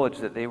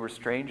acknowledged that they were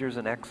strangers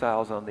and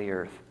exiles on the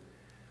earth.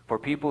 For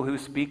people who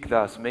speak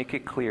thus make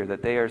it clear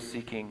that they are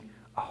seeking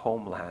a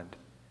homeland.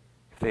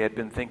 If they had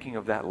been thinking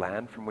of that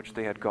land from which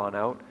they had gone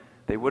out,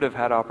 they would have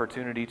had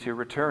opportunity to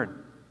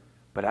return.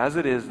 But as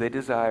it is, they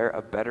desire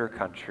a better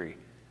country,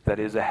 that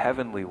is, a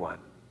heavenly one.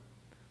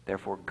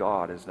 Therefore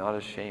God is not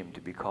ashamed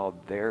to be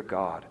called their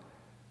God,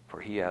 for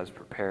He has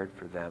prepared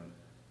for them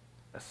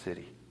a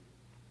city.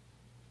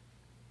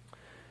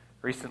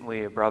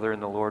 Recently, a brother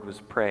in the Lord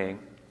was praying,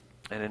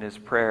 and in his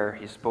prayer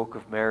he spoke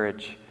of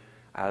marriage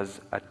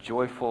as a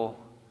joyful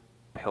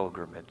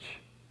pilgrimage.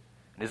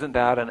 And isn't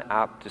that an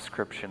apt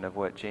description of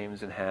what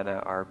James and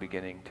Hannah are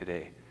beginning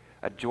today?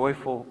 A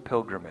joyful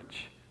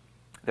pilgrimage.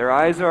 Their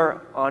eyes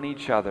are on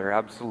each other,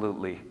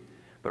 absolutely.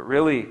 But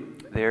really,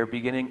 they are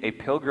beginning a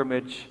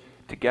pilgrimage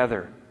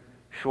together,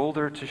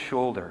 shoulder to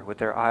shoulder, with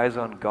their eyes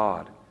on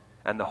God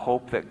and the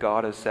hope that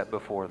God has set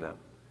before them.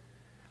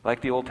 Like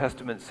the Old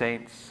Testament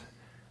saints,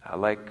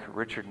 like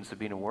Richard and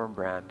Sabina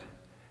Wormbrand,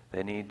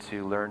 they need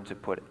to learn to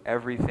put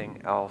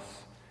everything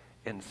else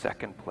in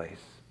second place.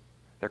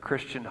 Their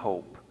Christian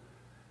hope,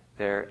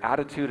 their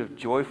attitude of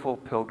joyful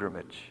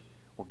pilgrimage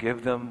will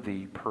give them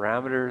the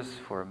parameters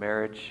for a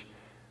marriage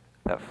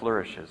that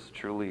flourishes,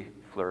 truly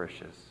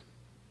flourishes.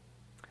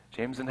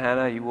 James and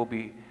Hannah, you will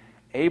be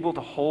able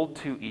to hold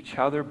to each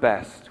other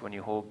best when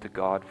you hold to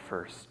God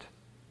first.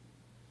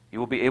 You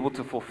will be able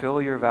to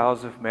fulfill your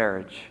vows of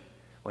marriage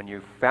when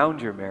you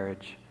found your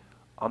marriage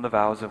on the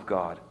vows of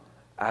God,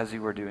 as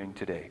you are doing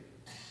today.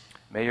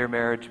 May your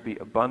marriage be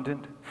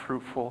abundant,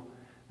 fruitful,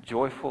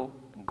 joyful,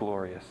 and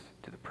glorious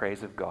to the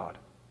praise of God.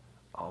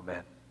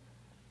 Amen.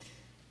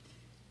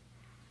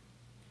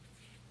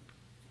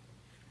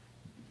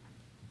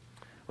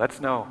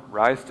 Let's now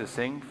rise to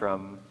sing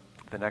from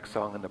the next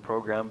song in the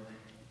program,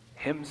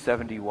 Hymn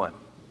 71.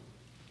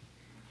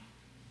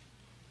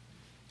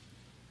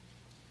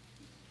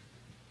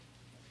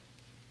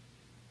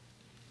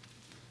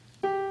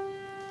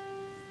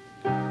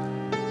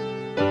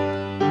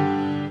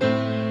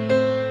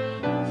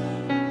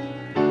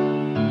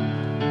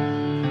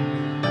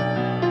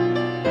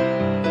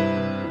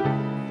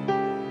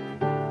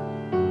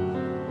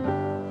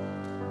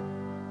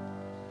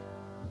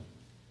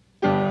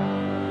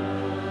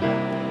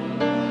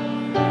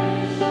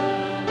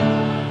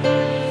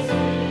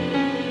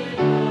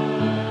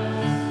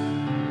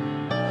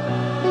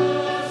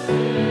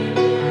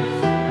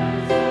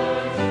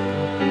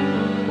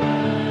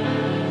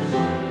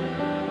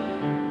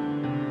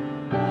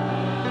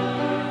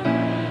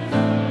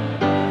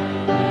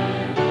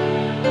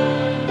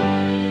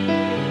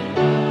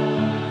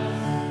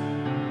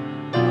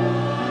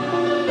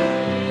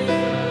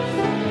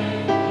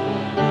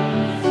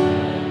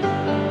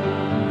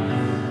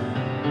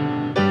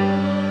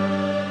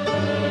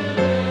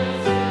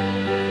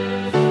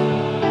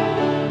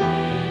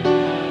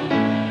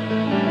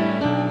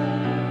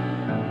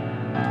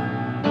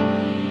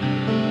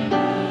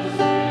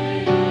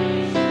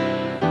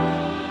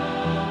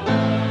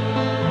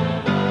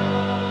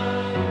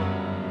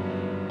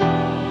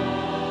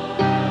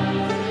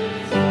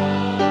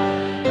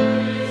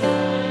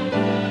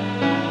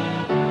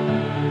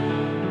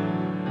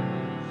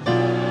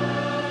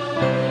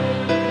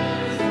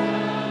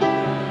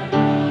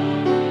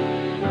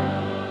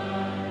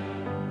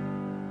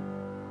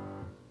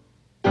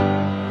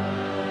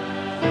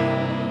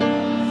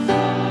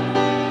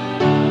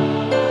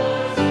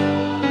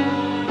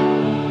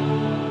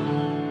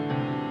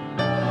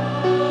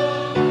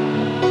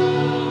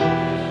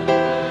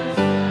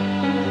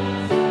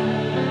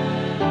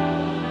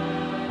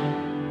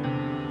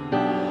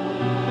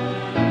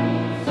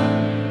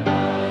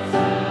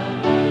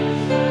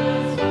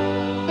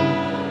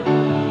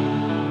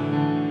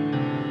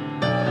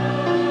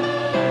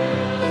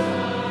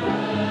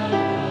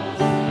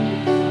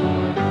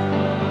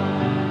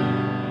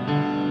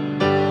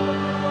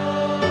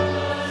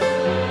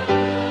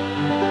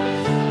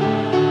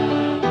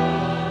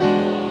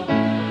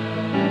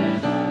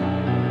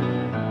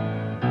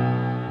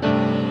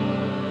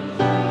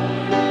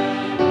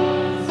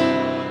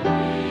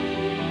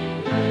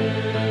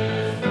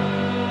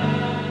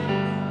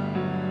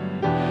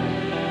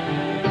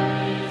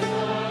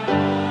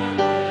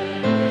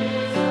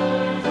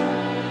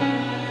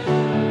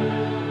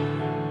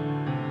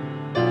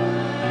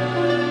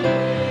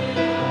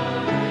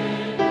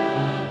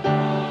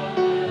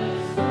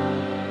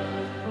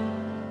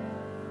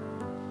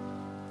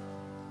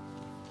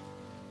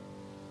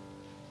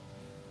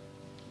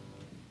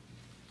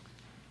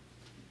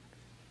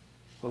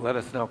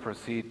 us now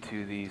proceed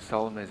to the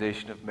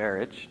solemnization of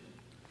marriage.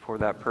 For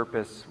that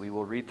purpose, we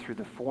will read through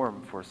the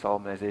form for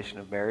solemnization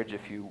of marriage.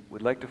 If you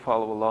would like to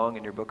follow along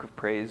in your book of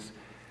praise,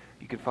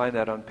 you can find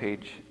that on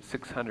page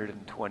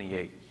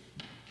 628.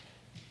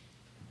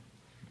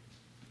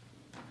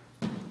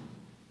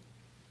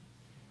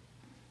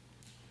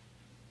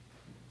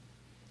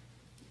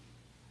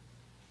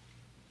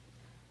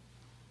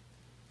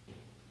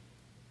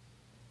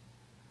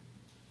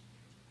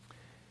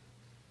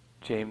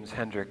 James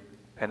Hendrick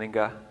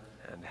Penninga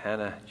and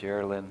Hannah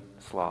Geraldine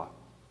Slaw.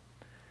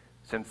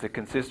 Since the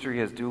consistory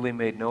has duly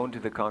made known to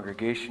the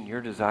congregation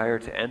your desire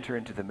to enter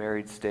into the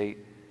married state,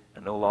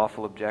 and no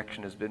lawful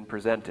objection has been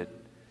presented,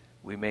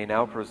 we may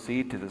now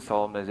proceed to the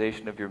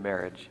solemnization of your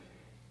marriage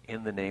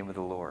in the name of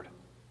the Lord.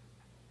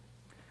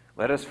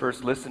 Let us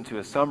first listen to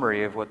a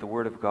summary of what the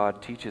Word of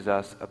God teaches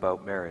us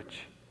about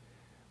marriage.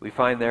 We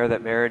find there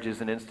that marriage is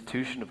an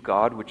institution of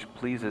God which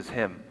pleases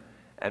Him,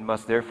 and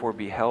must therefore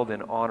be held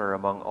in honor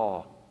among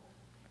all.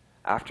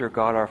 After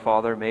God our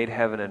Father made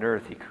heaven and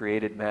earth, He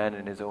created man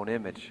in His own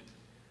image.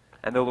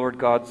 And the Lord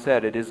God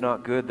said, "It is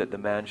not good that the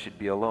man should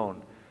be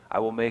alone. I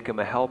will make him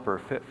a helper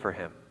fit for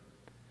him."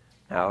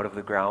 Now out of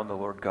the ground the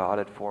Lord God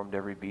had formed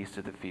every beast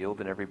of the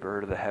field and every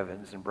bird of the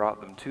heavens, and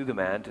brought them to the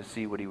man to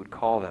see what he would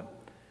call them.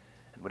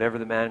 And whatever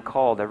the man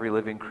called every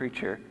living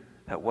creature,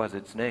 that was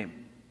its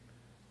name.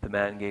 The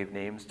man gave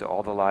names to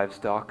all the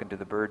livestock and to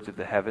the birds of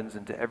the heavens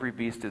and to every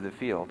beast of the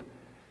field.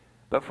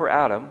 But for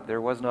Adam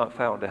there was not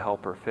found a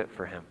helper fit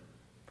for him.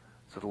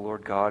 So the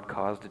Lord God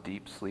caused a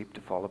deep sleep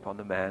to fall upon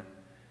the man,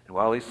 and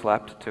while he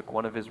slept took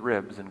one of his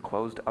ribs and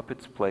closed up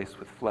its place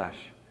with flesh.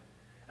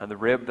 And the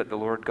rib that the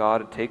Lord God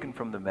had taken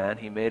from the man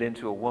He made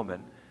into a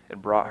woman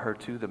and brought her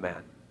to the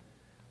man.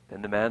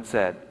 Then the man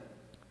said,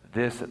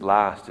 "This at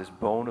last is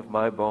bone of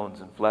my bones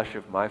and flesh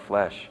of my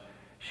flesh.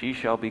 She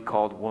shall be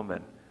called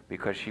woman,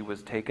 because she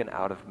was taken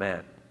out of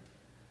man.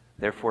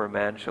 Therefore a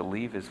man shall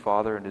leave his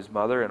father and his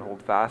mother and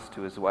hold fast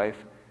to his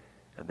wife,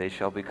 and they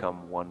shall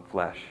become one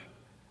flesh."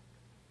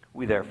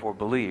 We therefore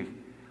believe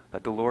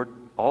that the Lord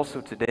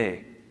also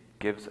today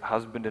gives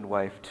husband and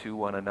wife to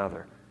one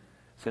another.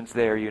 Since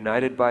they are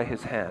united by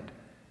His hand,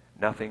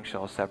 nothing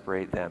shall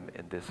separate them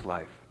in this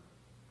life.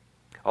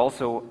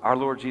 Also, our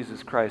Lord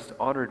Jesus Christ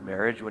honored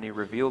marriage when He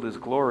revealed His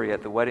glory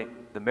at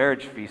the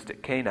marriage feast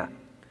at Cana.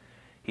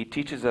 He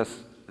teaches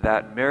us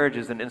that marriage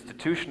is an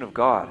institution of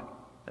God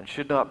and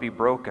should not be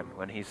broken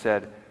when He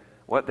said,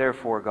 "What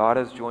therefore God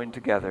has joined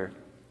together,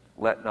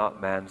 let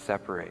not man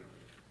separate."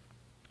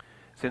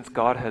 Since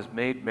God has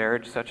made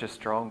marriage such a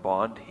strong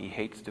bond, He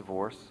hates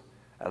divorce,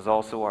 as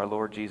also our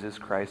Lord Jesus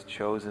Christ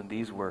shows in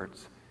these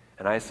words,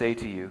 "And I say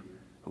to you,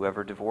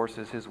 whoever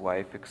divorces his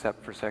wife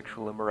except for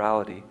sexual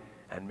immorality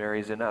and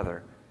marries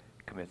another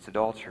commits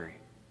adultery."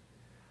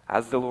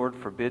 As the Lord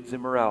forbids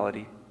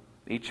immorality,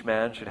 each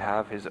man should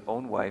have his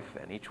own wife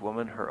and each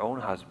woman her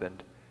own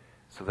husband,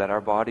 so that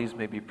our bodies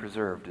may be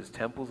preserved as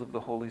temples of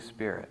the Holy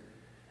Spirit,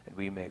 and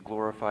we may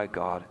glorify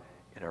God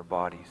in our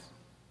bodies.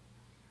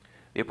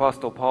 The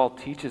Apostle Paul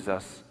teaches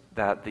us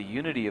that the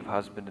unity of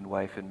husband and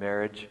wife in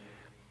marriage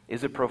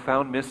is a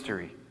profound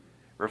mystery,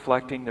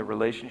 reflecting the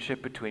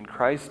relationship between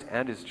Christ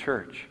and His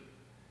church.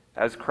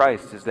 As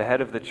Christ is the head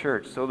of the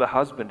church, so the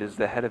husband is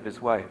the head of his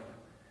wife.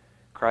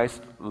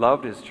 Christ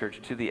loved His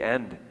church to the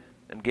end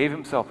and gave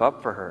Himself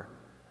up for her,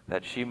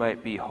 that she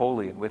might be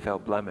holy and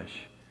without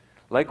blemish.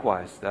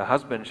 Likewise, the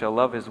husband shall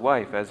love his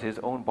wife as his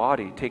own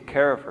body, take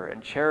care of her,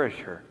 and cherish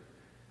her.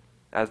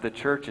 As the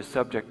church is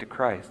subject to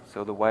Christ,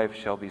 so the wife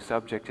shall be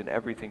subject in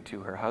everything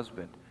to her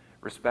husband,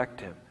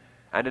 respect him,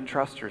 and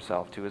entrust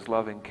herself to his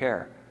loving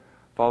care,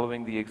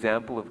 following the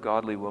example of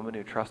godly women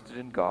who trusted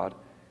in God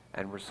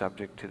and were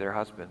subject to their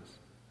husbands.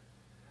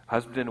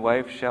 Husband and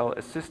wife shall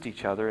assist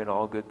each other in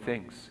all good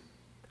things,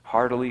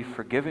 heartily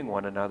forgiving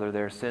one another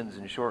their sins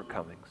and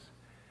shortcomings.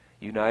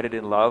 United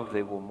in love,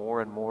 they will more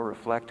and more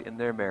reflect in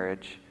their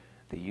marriage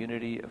the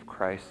unity of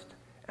Christ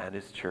and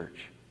His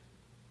church.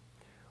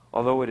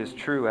 Although it is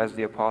true, as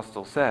the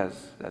apostle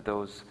says, that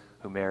those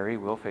who marry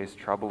will face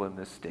trouble in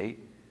this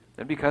state,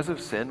 and because of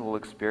sin will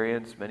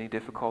experience many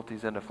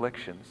difficulties and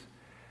afflictions,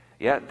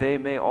 yet they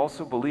may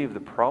also believe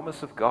the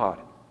promise of God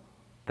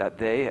that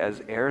they,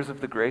 as heirs of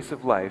the grace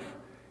of life,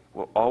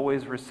 will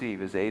always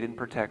receive His aid and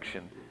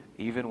protection,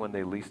 even when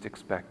they least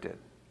expect it.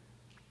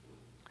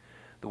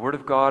 The Word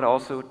of God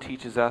also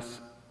teaches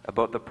us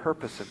about the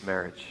purpose of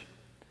marriage.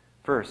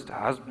 First, a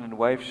husband and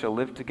wife shall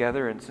live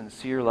together in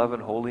sincere love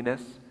and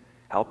holiness,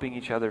 helping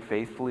each other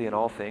faithfully in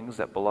all things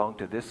that belong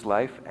to this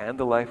life and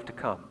the life to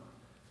come.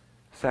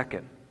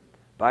 Second,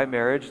 by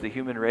marriage the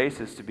human race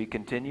is to be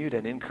continued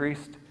and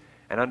increased,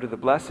 and under the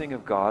blessing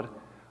of God,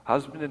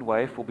 husband and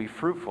wife will be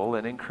fruitful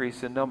and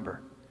increase in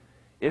number.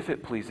 If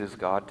it pleases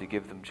God to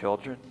give them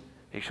children,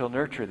 He shall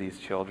nurture these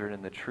children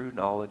in the true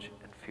knowledge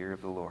and fear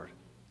of the Lord.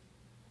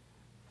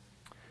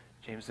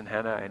 James and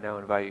Hannah, I now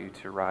invite you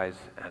to rise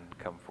and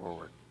come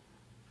forward.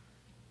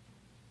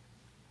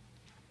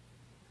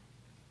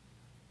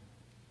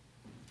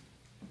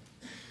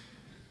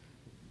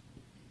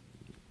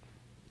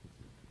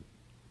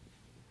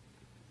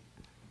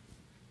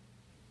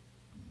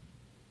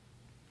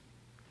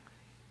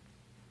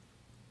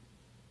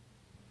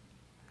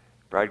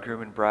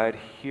 Bridegroom and bride,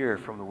 hear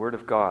from the word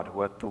of God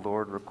what the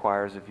Lord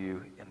requires of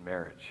you in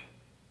marriage.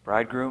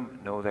 Bridegroom,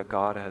 know that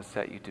God has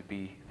set you to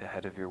be the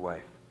head of your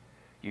wife.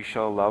 You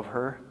shall love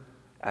her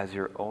as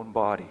your own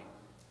body,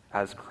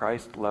 as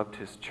Christ loved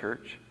his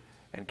church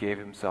and gave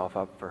himself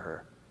up for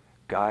her.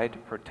 Guide,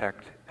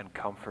 protect, and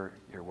comfort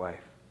your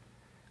wife.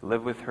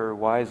 Live with her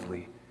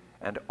wisely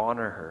and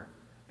honor her,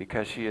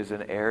 because she is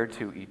an heir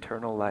to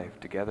eternal life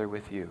together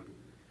with you.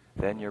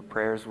 Then your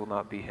prayers will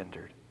not be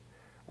hindered.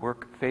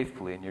 Work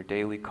faithfully in your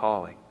daily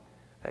calling,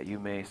 that you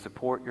may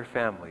support your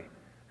family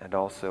and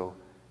also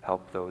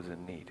help those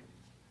in need.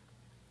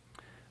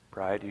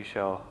 Bride, you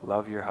shall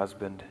love your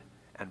husband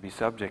and be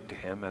subject to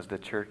him as the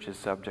church is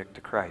subject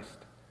to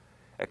Christ.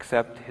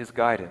 Accept his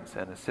guidance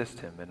and assist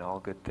him in all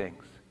good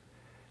things.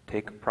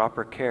 Take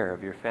proper care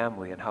of your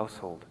family and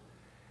household,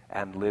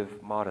 and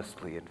live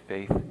modestly in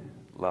faith,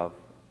 love,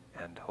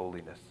 and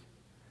holiness.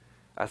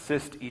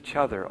 Assist each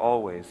other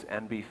always,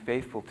 and be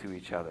faithful to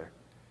each other.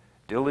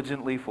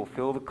 Diligently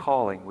fulfill the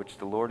calling which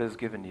the Lord has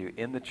given you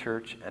in the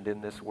church and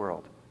in this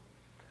world.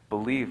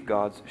 Believe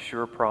God's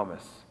sure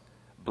promise.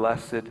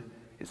 Blessed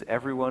is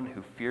everyone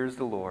who fears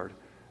the Lord,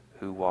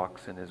 who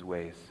walks in his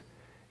ways.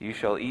 You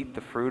shall eat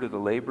the fruit of the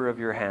labor of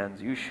your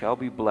hands. You shall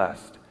be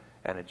blessed,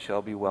 and it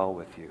shall be well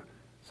with you.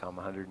 Psalm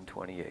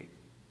 128.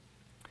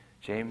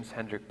 James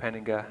Hendrick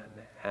Penninga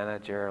and Hannah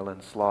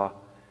Geraldine Slaw,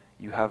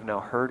 you have now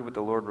heard what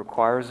the Lord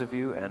requires of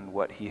you and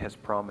what he has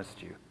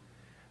promised you.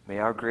 May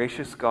our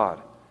gracious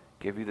God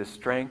give you the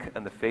strength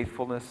and the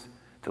faithfulness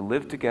to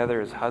live together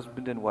as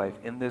husband and wife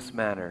in this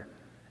manner,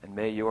 and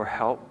may your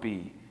help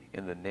be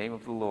in the name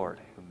of the Lord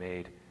who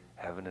made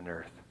heaven and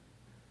earth.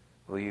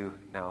 Will you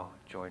now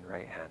join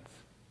right hands?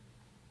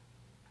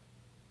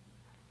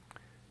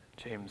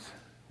 James,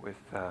 with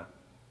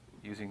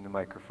using the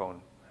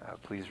microphone,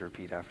 please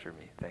repeat after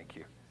me. Thank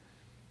you.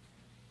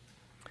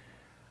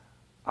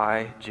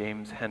 I,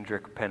 James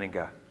Hendrick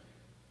Penninga,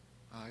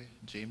 I,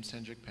 James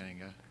Hendrick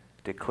Penninga,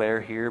 declare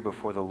here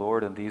before the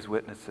Lord and these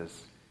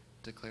witnesses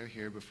declare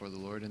here before the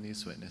Lord and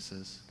these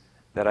witnesses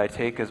that I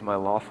take as my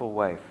lawful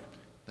wife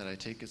that I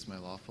take as my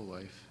lawful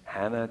wife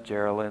Hannah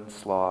Geraldine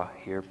Slaw,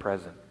 here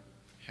present.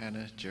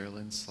 Hannah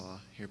Geraldine Slaw,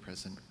 here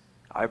present.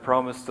 I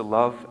promise to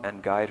love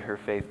and guide her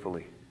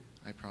faithfully,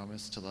 I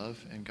promise to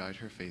love and guide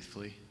her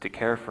faithfully, to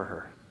care for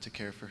her,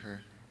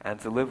 and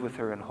to live with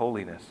her in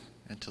holiness,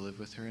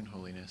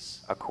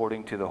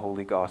 according to the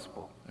Holy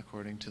Gospel.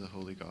 according to the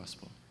Holy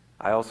Gospel.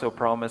 I also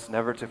promise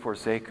never to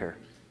forsake her,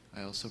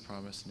 I also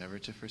promise never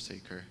to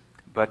forsake her,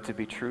 but to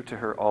be true to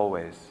her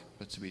always,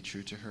 but to be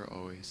true to her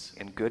always,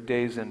 in good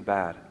days and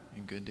bad,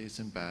 in good days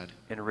and bad,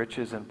 in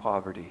riches and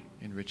poverty,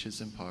 in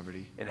riches and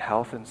poverty, in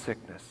health and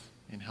sickness,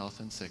 in health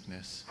and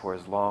sickness, for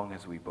as long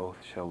as we both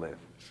shall live.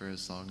 for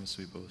as long as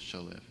we both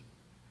shall live.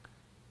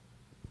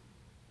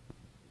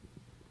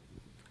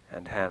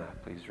 And Hannah,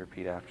 please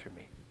repeat after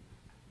me.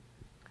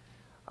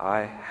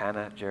 I,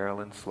 Hannah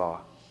Geraldine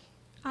Slaw,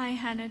 I,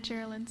 Hannah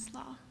Geraldine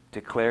Slaw,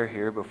 declare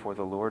here before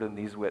the Lord and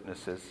these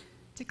witnesses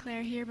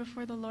declare here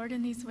before the Lord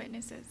and these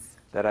witnesses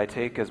that I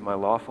take as my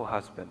lawful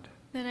husband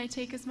that I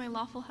take as my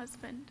lawful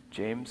husband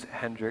James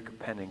Hendrick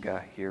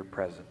Penninga, here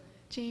present.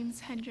 James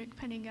Hendrick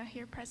Penninga,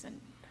 here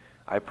present.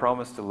 I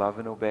promise to love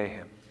and obey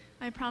him,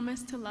 I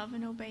promise to love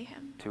and obey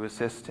him, to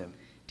assist him,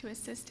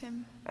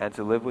 and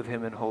to live with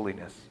him in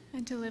holiness,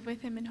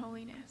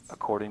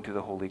 according to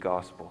the Holy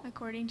Gospel.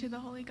 according to the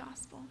Holy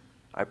Gospel.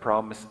 I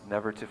promise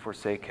never to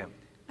forsake him,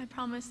 I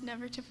promise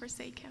never to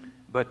forsake him,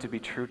 but to be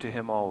true to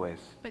him always,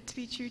 but to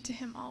be true to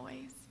him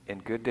always, in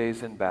good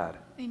days and bad,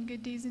 in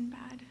good days and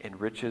bad, in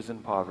riches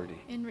and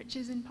poverty, in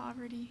riches and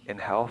poverty, in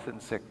health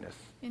and sickness,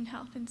 in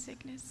health and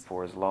sickness,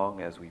 for as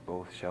long as we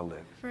both shall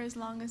live. for as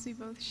long as we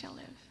both shall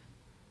live.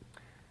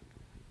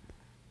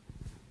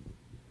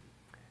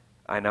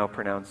 I now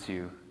pronounce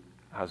you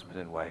husband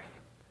and wife.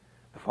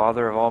 The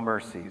Father of all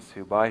mercies,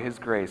 who by his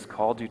grace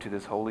called you to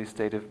this holy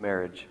state of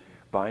marriage,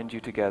 bind you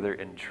together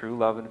in true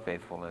love and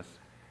faithfulness,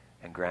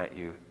 and grant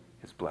you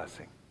his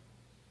blessing.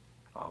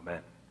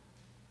 Amen.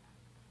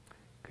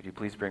 Could you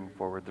please bring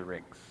forward the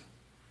rings?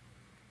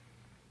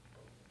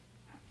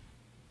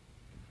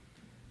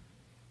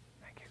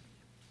 Thank you.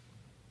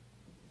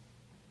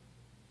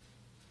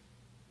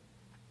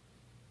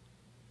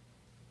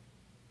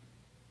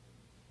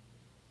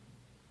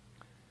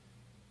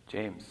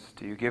 James,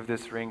 do you give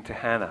this ring to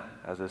Hannah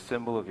as a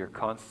symbol of your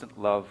constant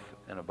love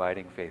and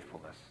abiding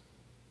faithfulness?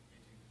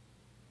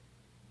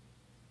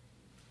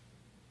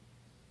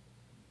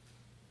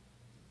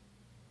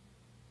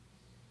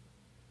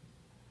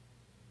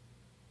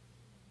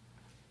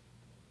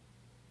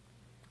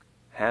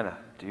 Hannah,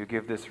 do you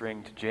give this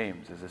ring to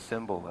James as a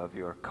symbol of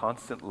your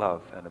constant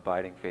love and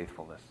abiding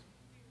faithfulness?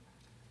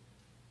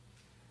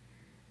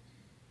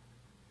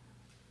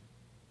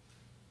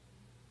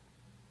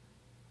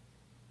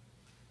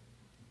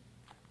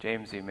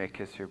 James, you may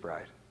kiss your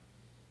bride.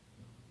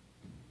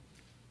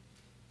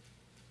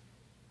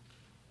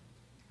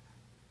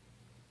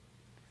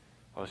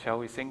 Well, shall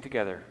we sing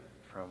together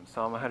from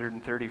Psalm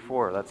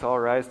 134? Let's all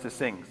rise to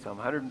sing. Psalm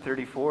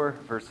 134,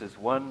 verses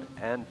 1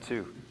 and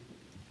 2.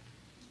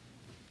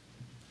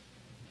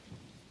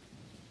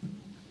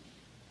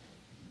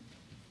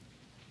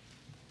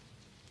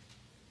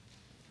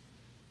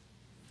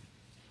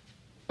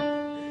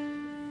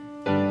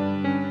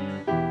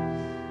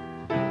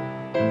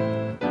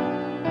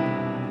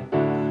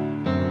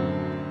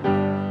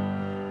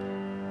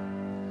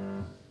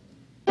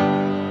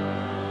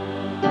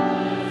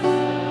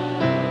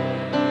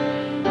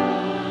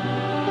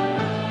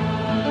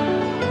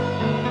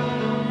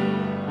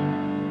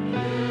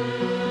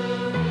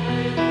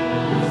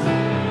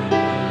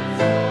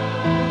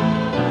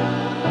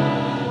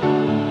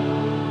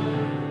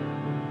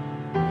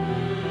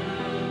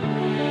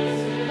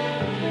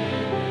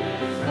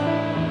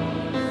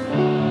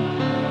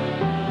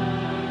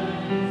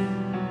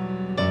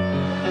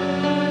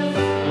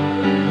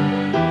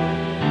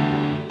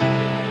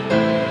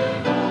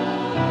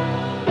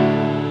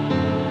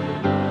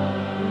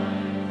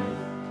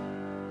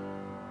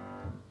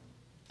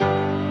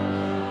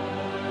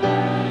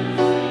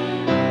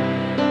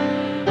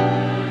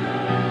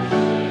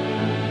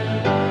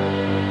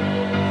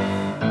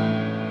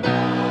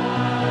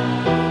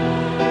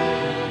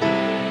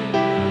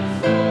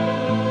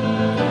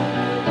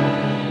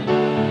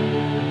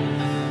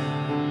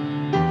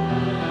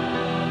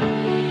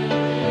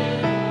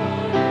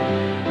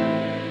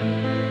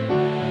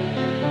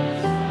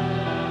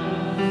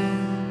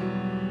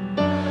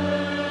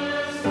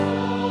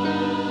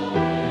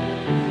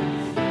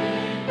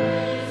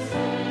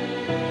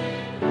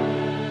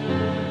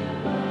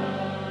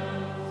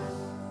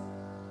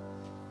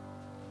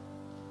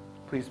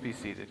 Please be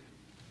seated.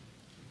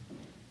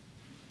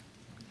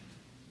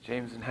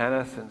 James and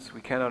Hannah, since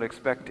we cannot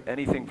expect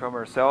anything from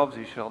ourselves,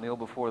 you shall kneel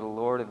before the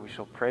Lord, and we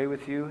shall pray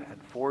with you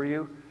and for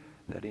you,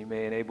 that he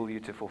may enable you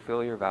to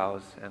fulfill your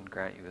vows and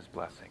grant you his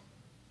blessing.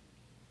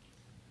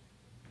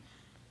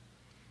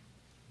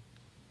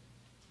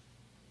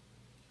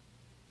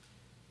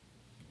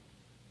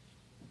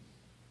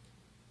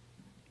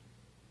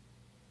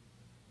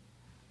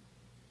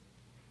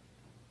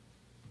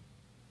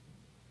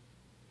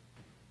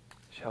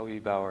 Shall we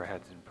bow our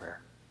heads in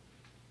prayer?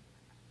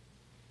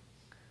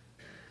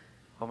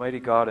 Almighty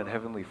God and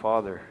Heavenly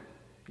Father,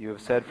 you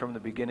have said from the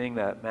beginning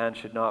that man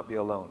should not be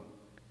alone.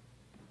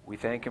 We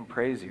thank and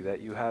praise you that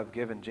you have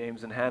given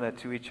James and Hannah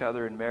to each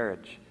other in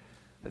marriage,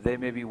 that they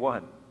may be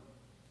one.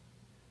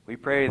 We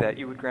pray that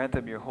you would grant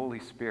them your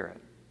Holy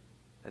Spirit,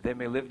 that they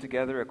may live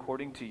together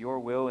according to your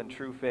will and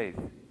true faith.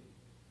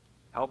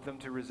 Help them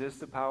to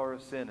resist the power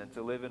of sin and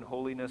to live in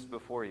holiness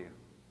before you.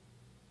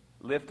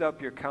 Lift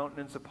up your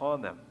countenance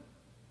upon them,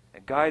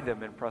 and guide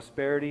them in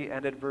prosperity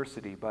and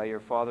adversity by your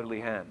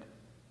fatherly hand.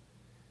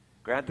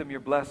 Grant them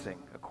your blessing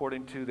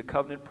according to the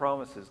covenant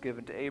promises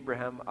given to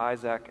Abraham,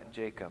 Isaac, and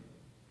Jacob.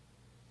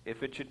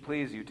 If it should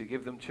please you to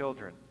give them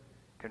children,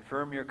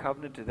 confirm your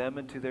covenant to them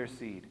and to their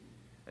seed,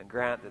 and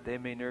grant that they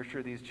may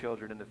nurture these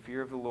children in the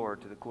fear of the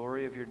Lord to the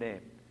glory of your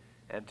name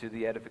and to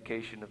the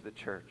edification of the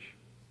church.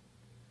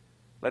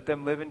 Let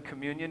them live in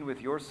communion with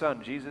your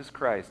Son, Jesus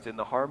Christ, in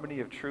the harmony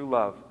of true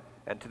love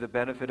and to the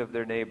benefit of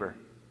their neighbor.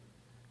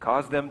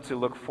 Cause them to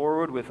look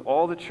forward with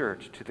all the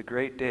church to the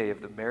great day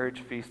of the marriage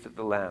feast of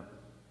the Lamb.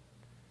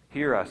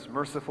 Hear us,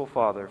 merciful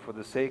Father, for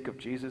the sake of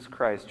Jesus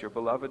Christ, your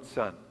beloved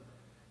Son,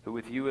 who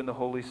with you and the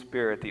Holy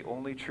Spirit, the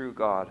only true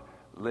God,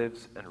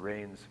 lives and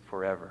reigns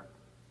forever.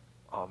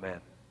 Amen.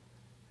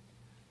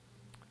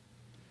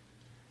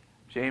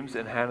 James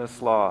and Hannah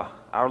Slaw,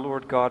 our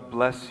Lord God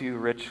bless you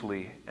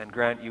richly and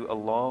grant you a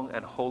long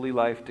and holy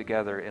life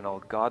together in all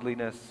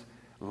godliness,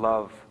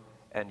 love,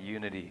 and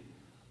unity.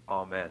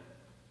 Amen.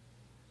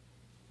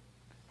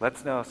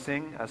 Let's now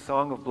sing a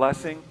song of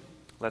blessing.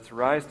 Let's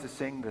rise to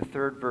sing the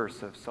third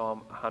verse of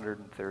Psalm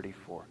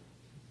 134.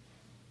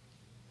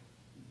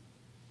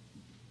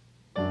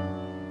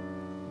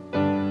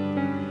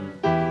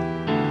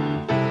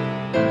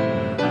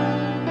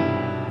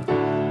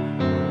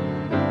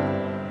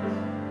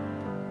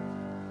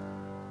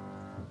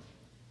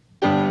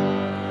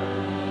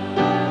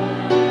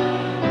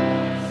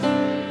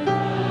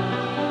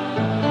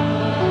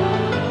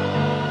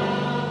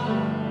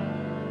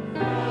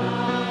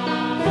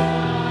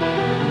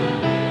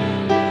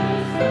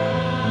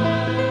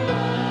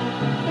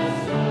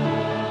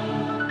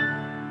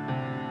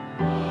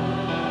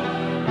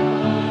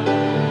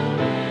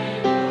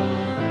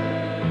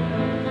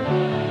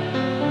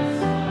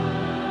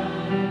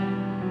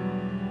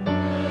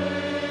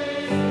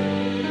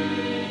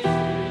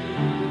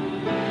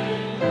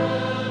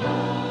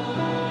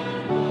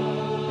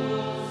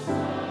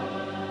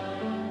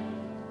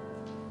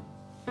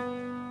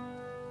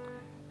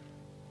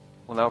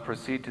 We'll now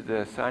proceed to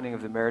the signing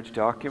of the marriage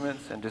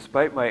documents, and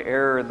despite my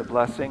error in the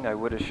blessing, I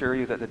would assure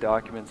you that the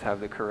documents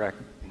have the correct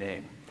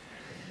name.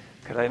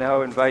 Could I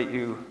now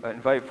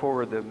invite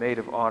forward the maid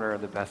of honor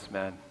and the best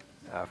man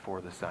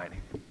for the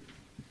signing?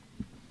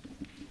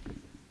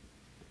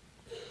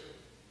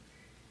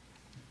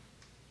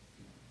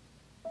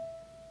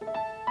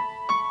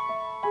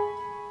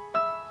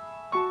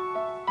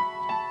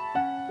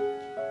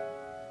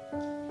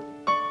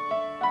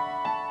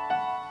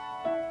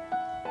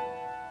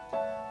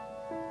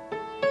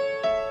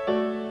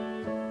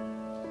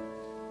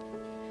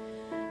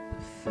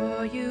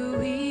 For you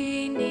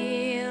we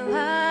kneel,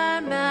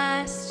 our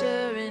Master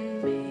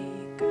and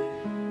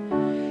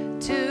Maker,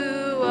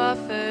 to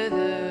offer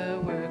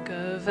the work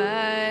of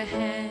our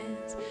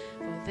hands.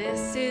 For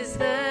this is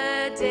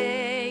the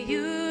day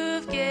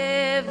you've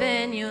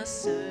given your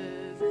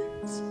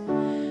servants.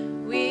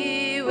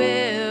 We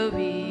will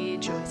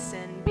rejoice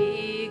and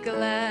be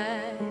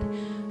glad,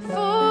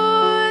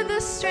 for the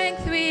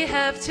strength we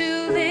have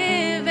to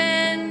live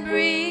and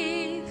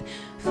breathe,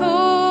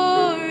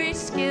 for each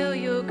skill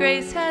your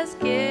grace has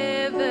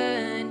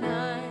given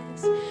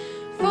us,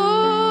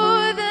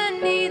 for the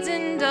needs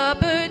and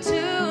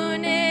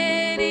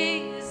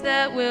opportunities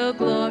that will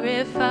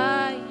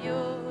glorify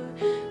your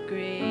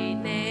great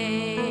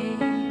name.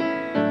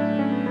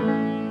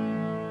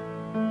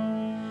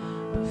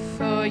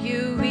 Before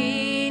you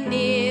we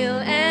kneel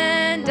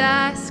and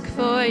ask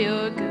for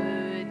your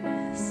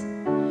goodness,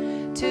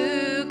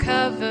 to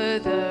cover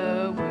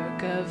the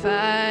work of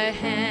our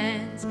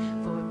hands,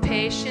 for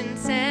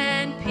patience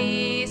and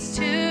peace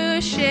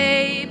to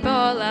shape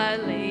all our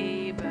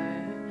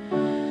labor,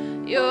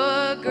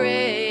 your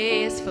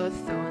grace for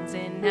thorns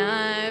in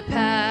our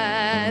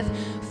path,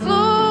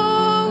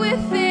 flow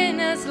within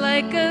us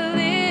like a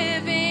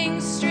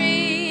living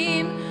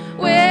stream,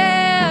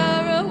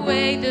 wear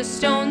away the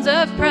stones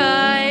of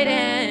pride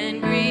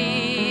and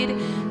greed,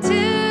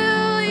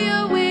 till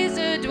your ways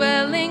are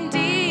dwelling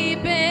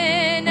deep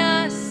in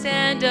us,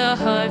 and a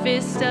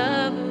harvest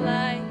of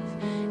life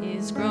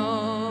is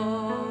growing.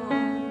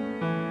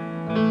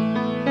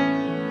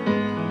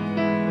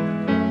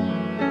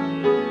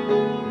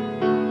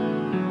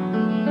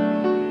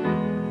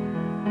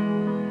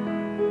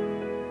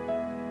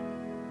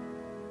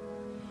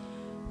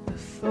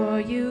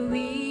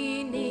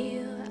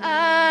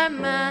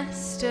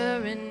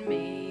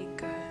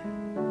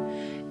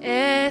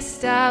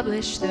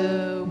 establish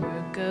the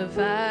work of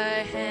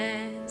our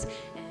hands,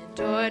 and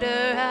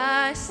order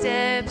our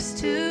steps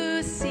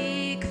to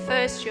seek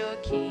first your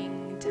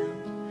kingdom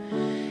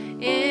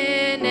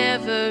in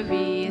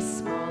every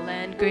small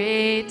and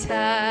great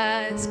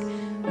task.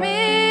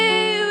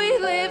 May we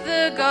live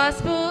the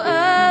gospel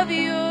of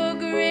your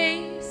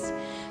grace,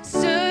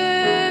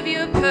 serve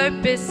your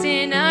purpose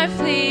in our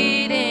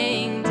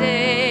fleeting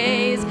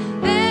days.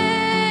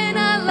 Then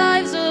our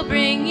lives will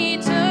bring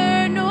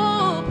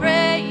eternal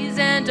praise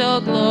and all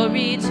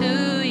glory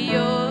to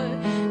your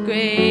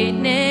great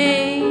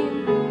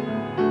name,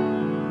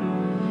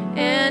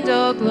 and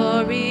all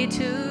glory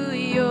to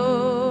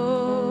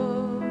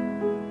your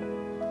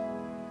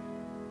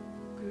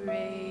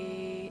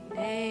great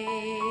name.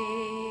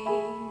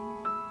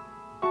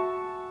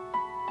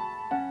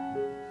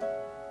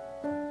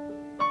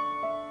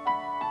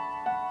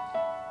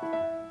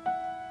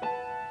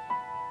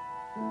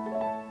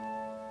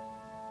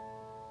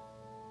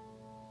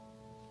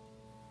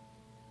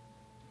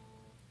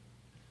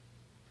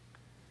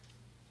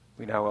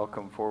 We now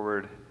welcome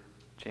forward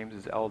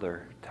James's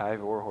elder, Ty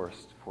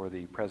Vorhorst, for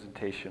the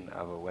presentation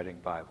of a wedding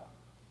Bible.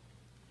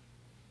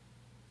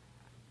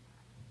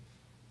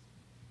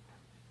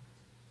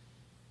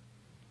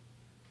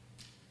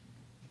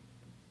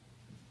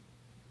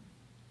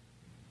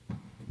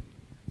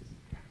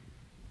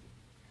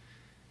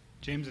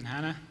 James and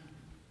Hannah,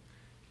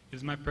 it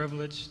is my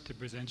privilege to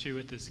present you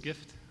with this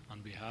gift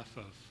on behalf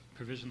of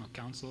Provisional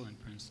Council in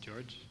Prince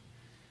George.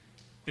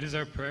 It is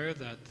our prayer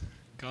that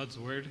God's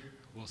Word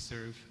will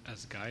serve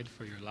as guide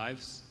for your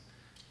lives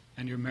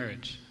and your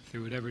marriage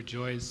through whatever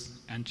joys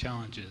and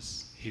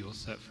challenges He will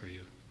set for you.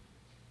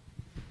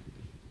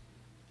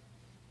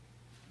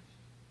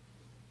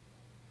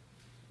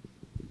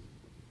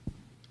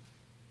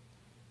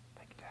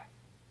 Thank you, Ty.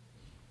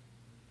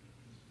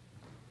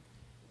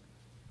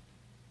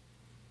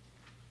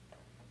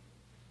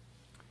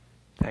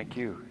 Thank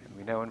you. And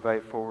we now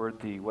invite forward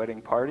the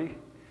wedding party,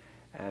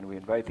 and we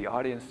invite the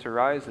audience to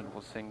rise, and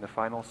we'll sing the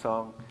final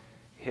song,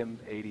 Hymn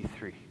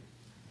 83.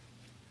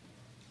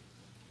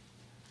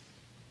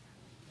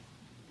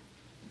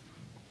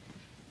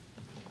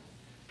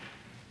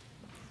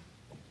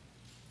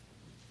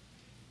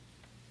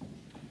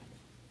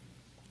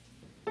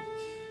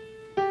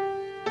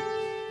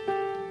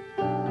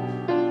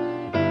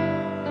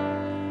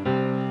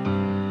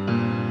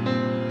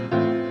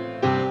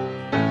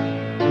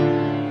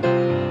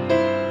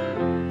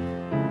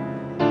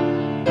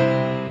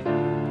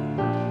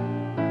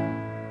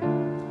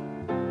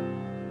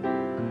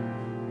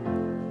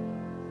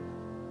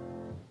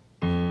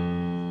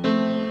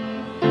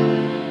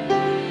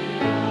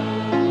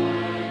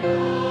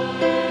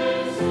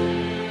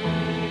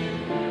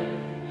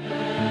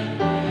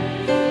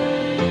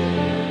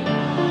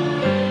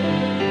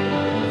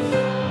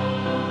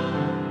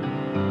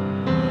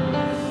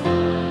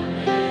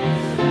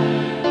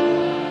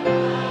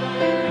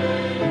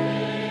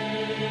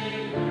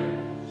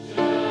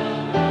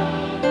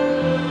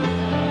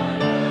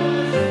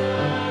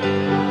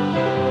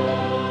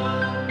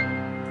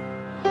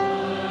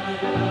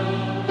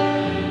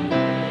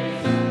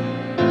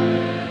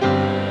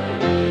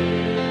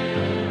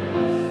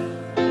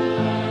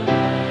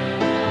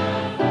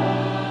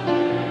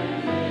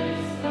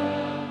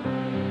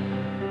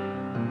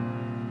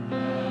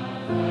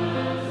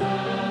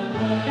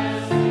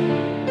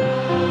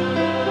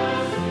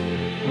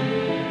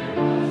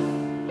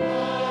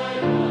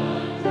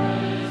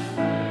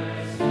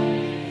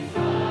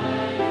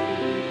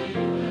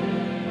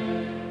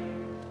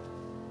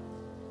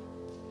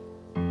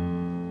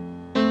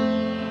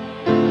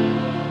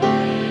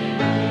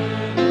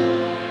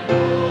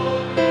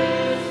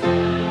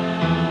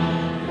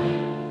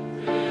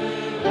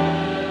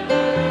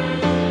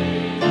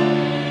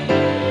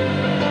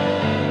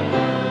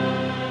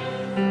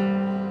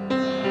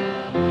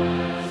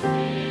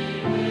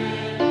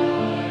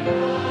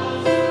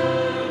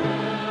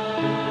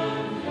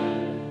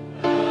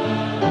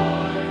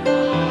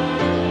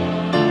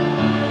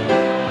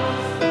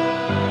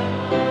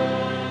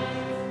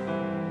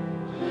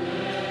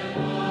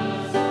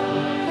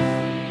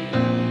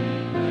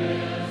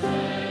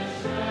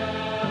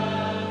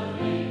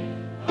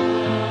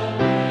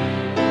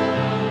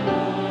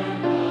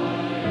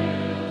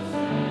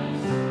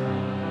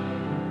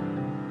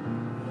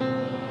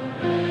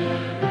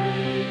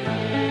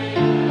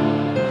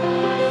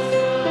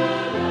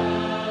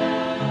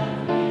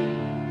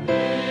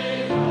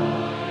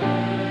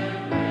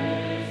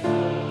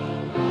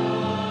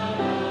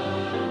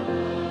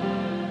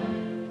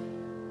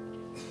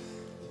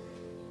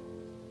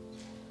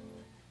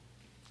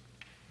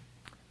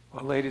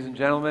 Well, ladies and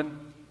gentlemen,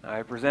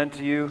 I present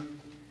to you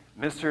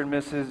Mr. and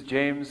Mrs.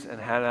 James and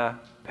Hannah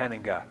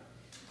Penninga.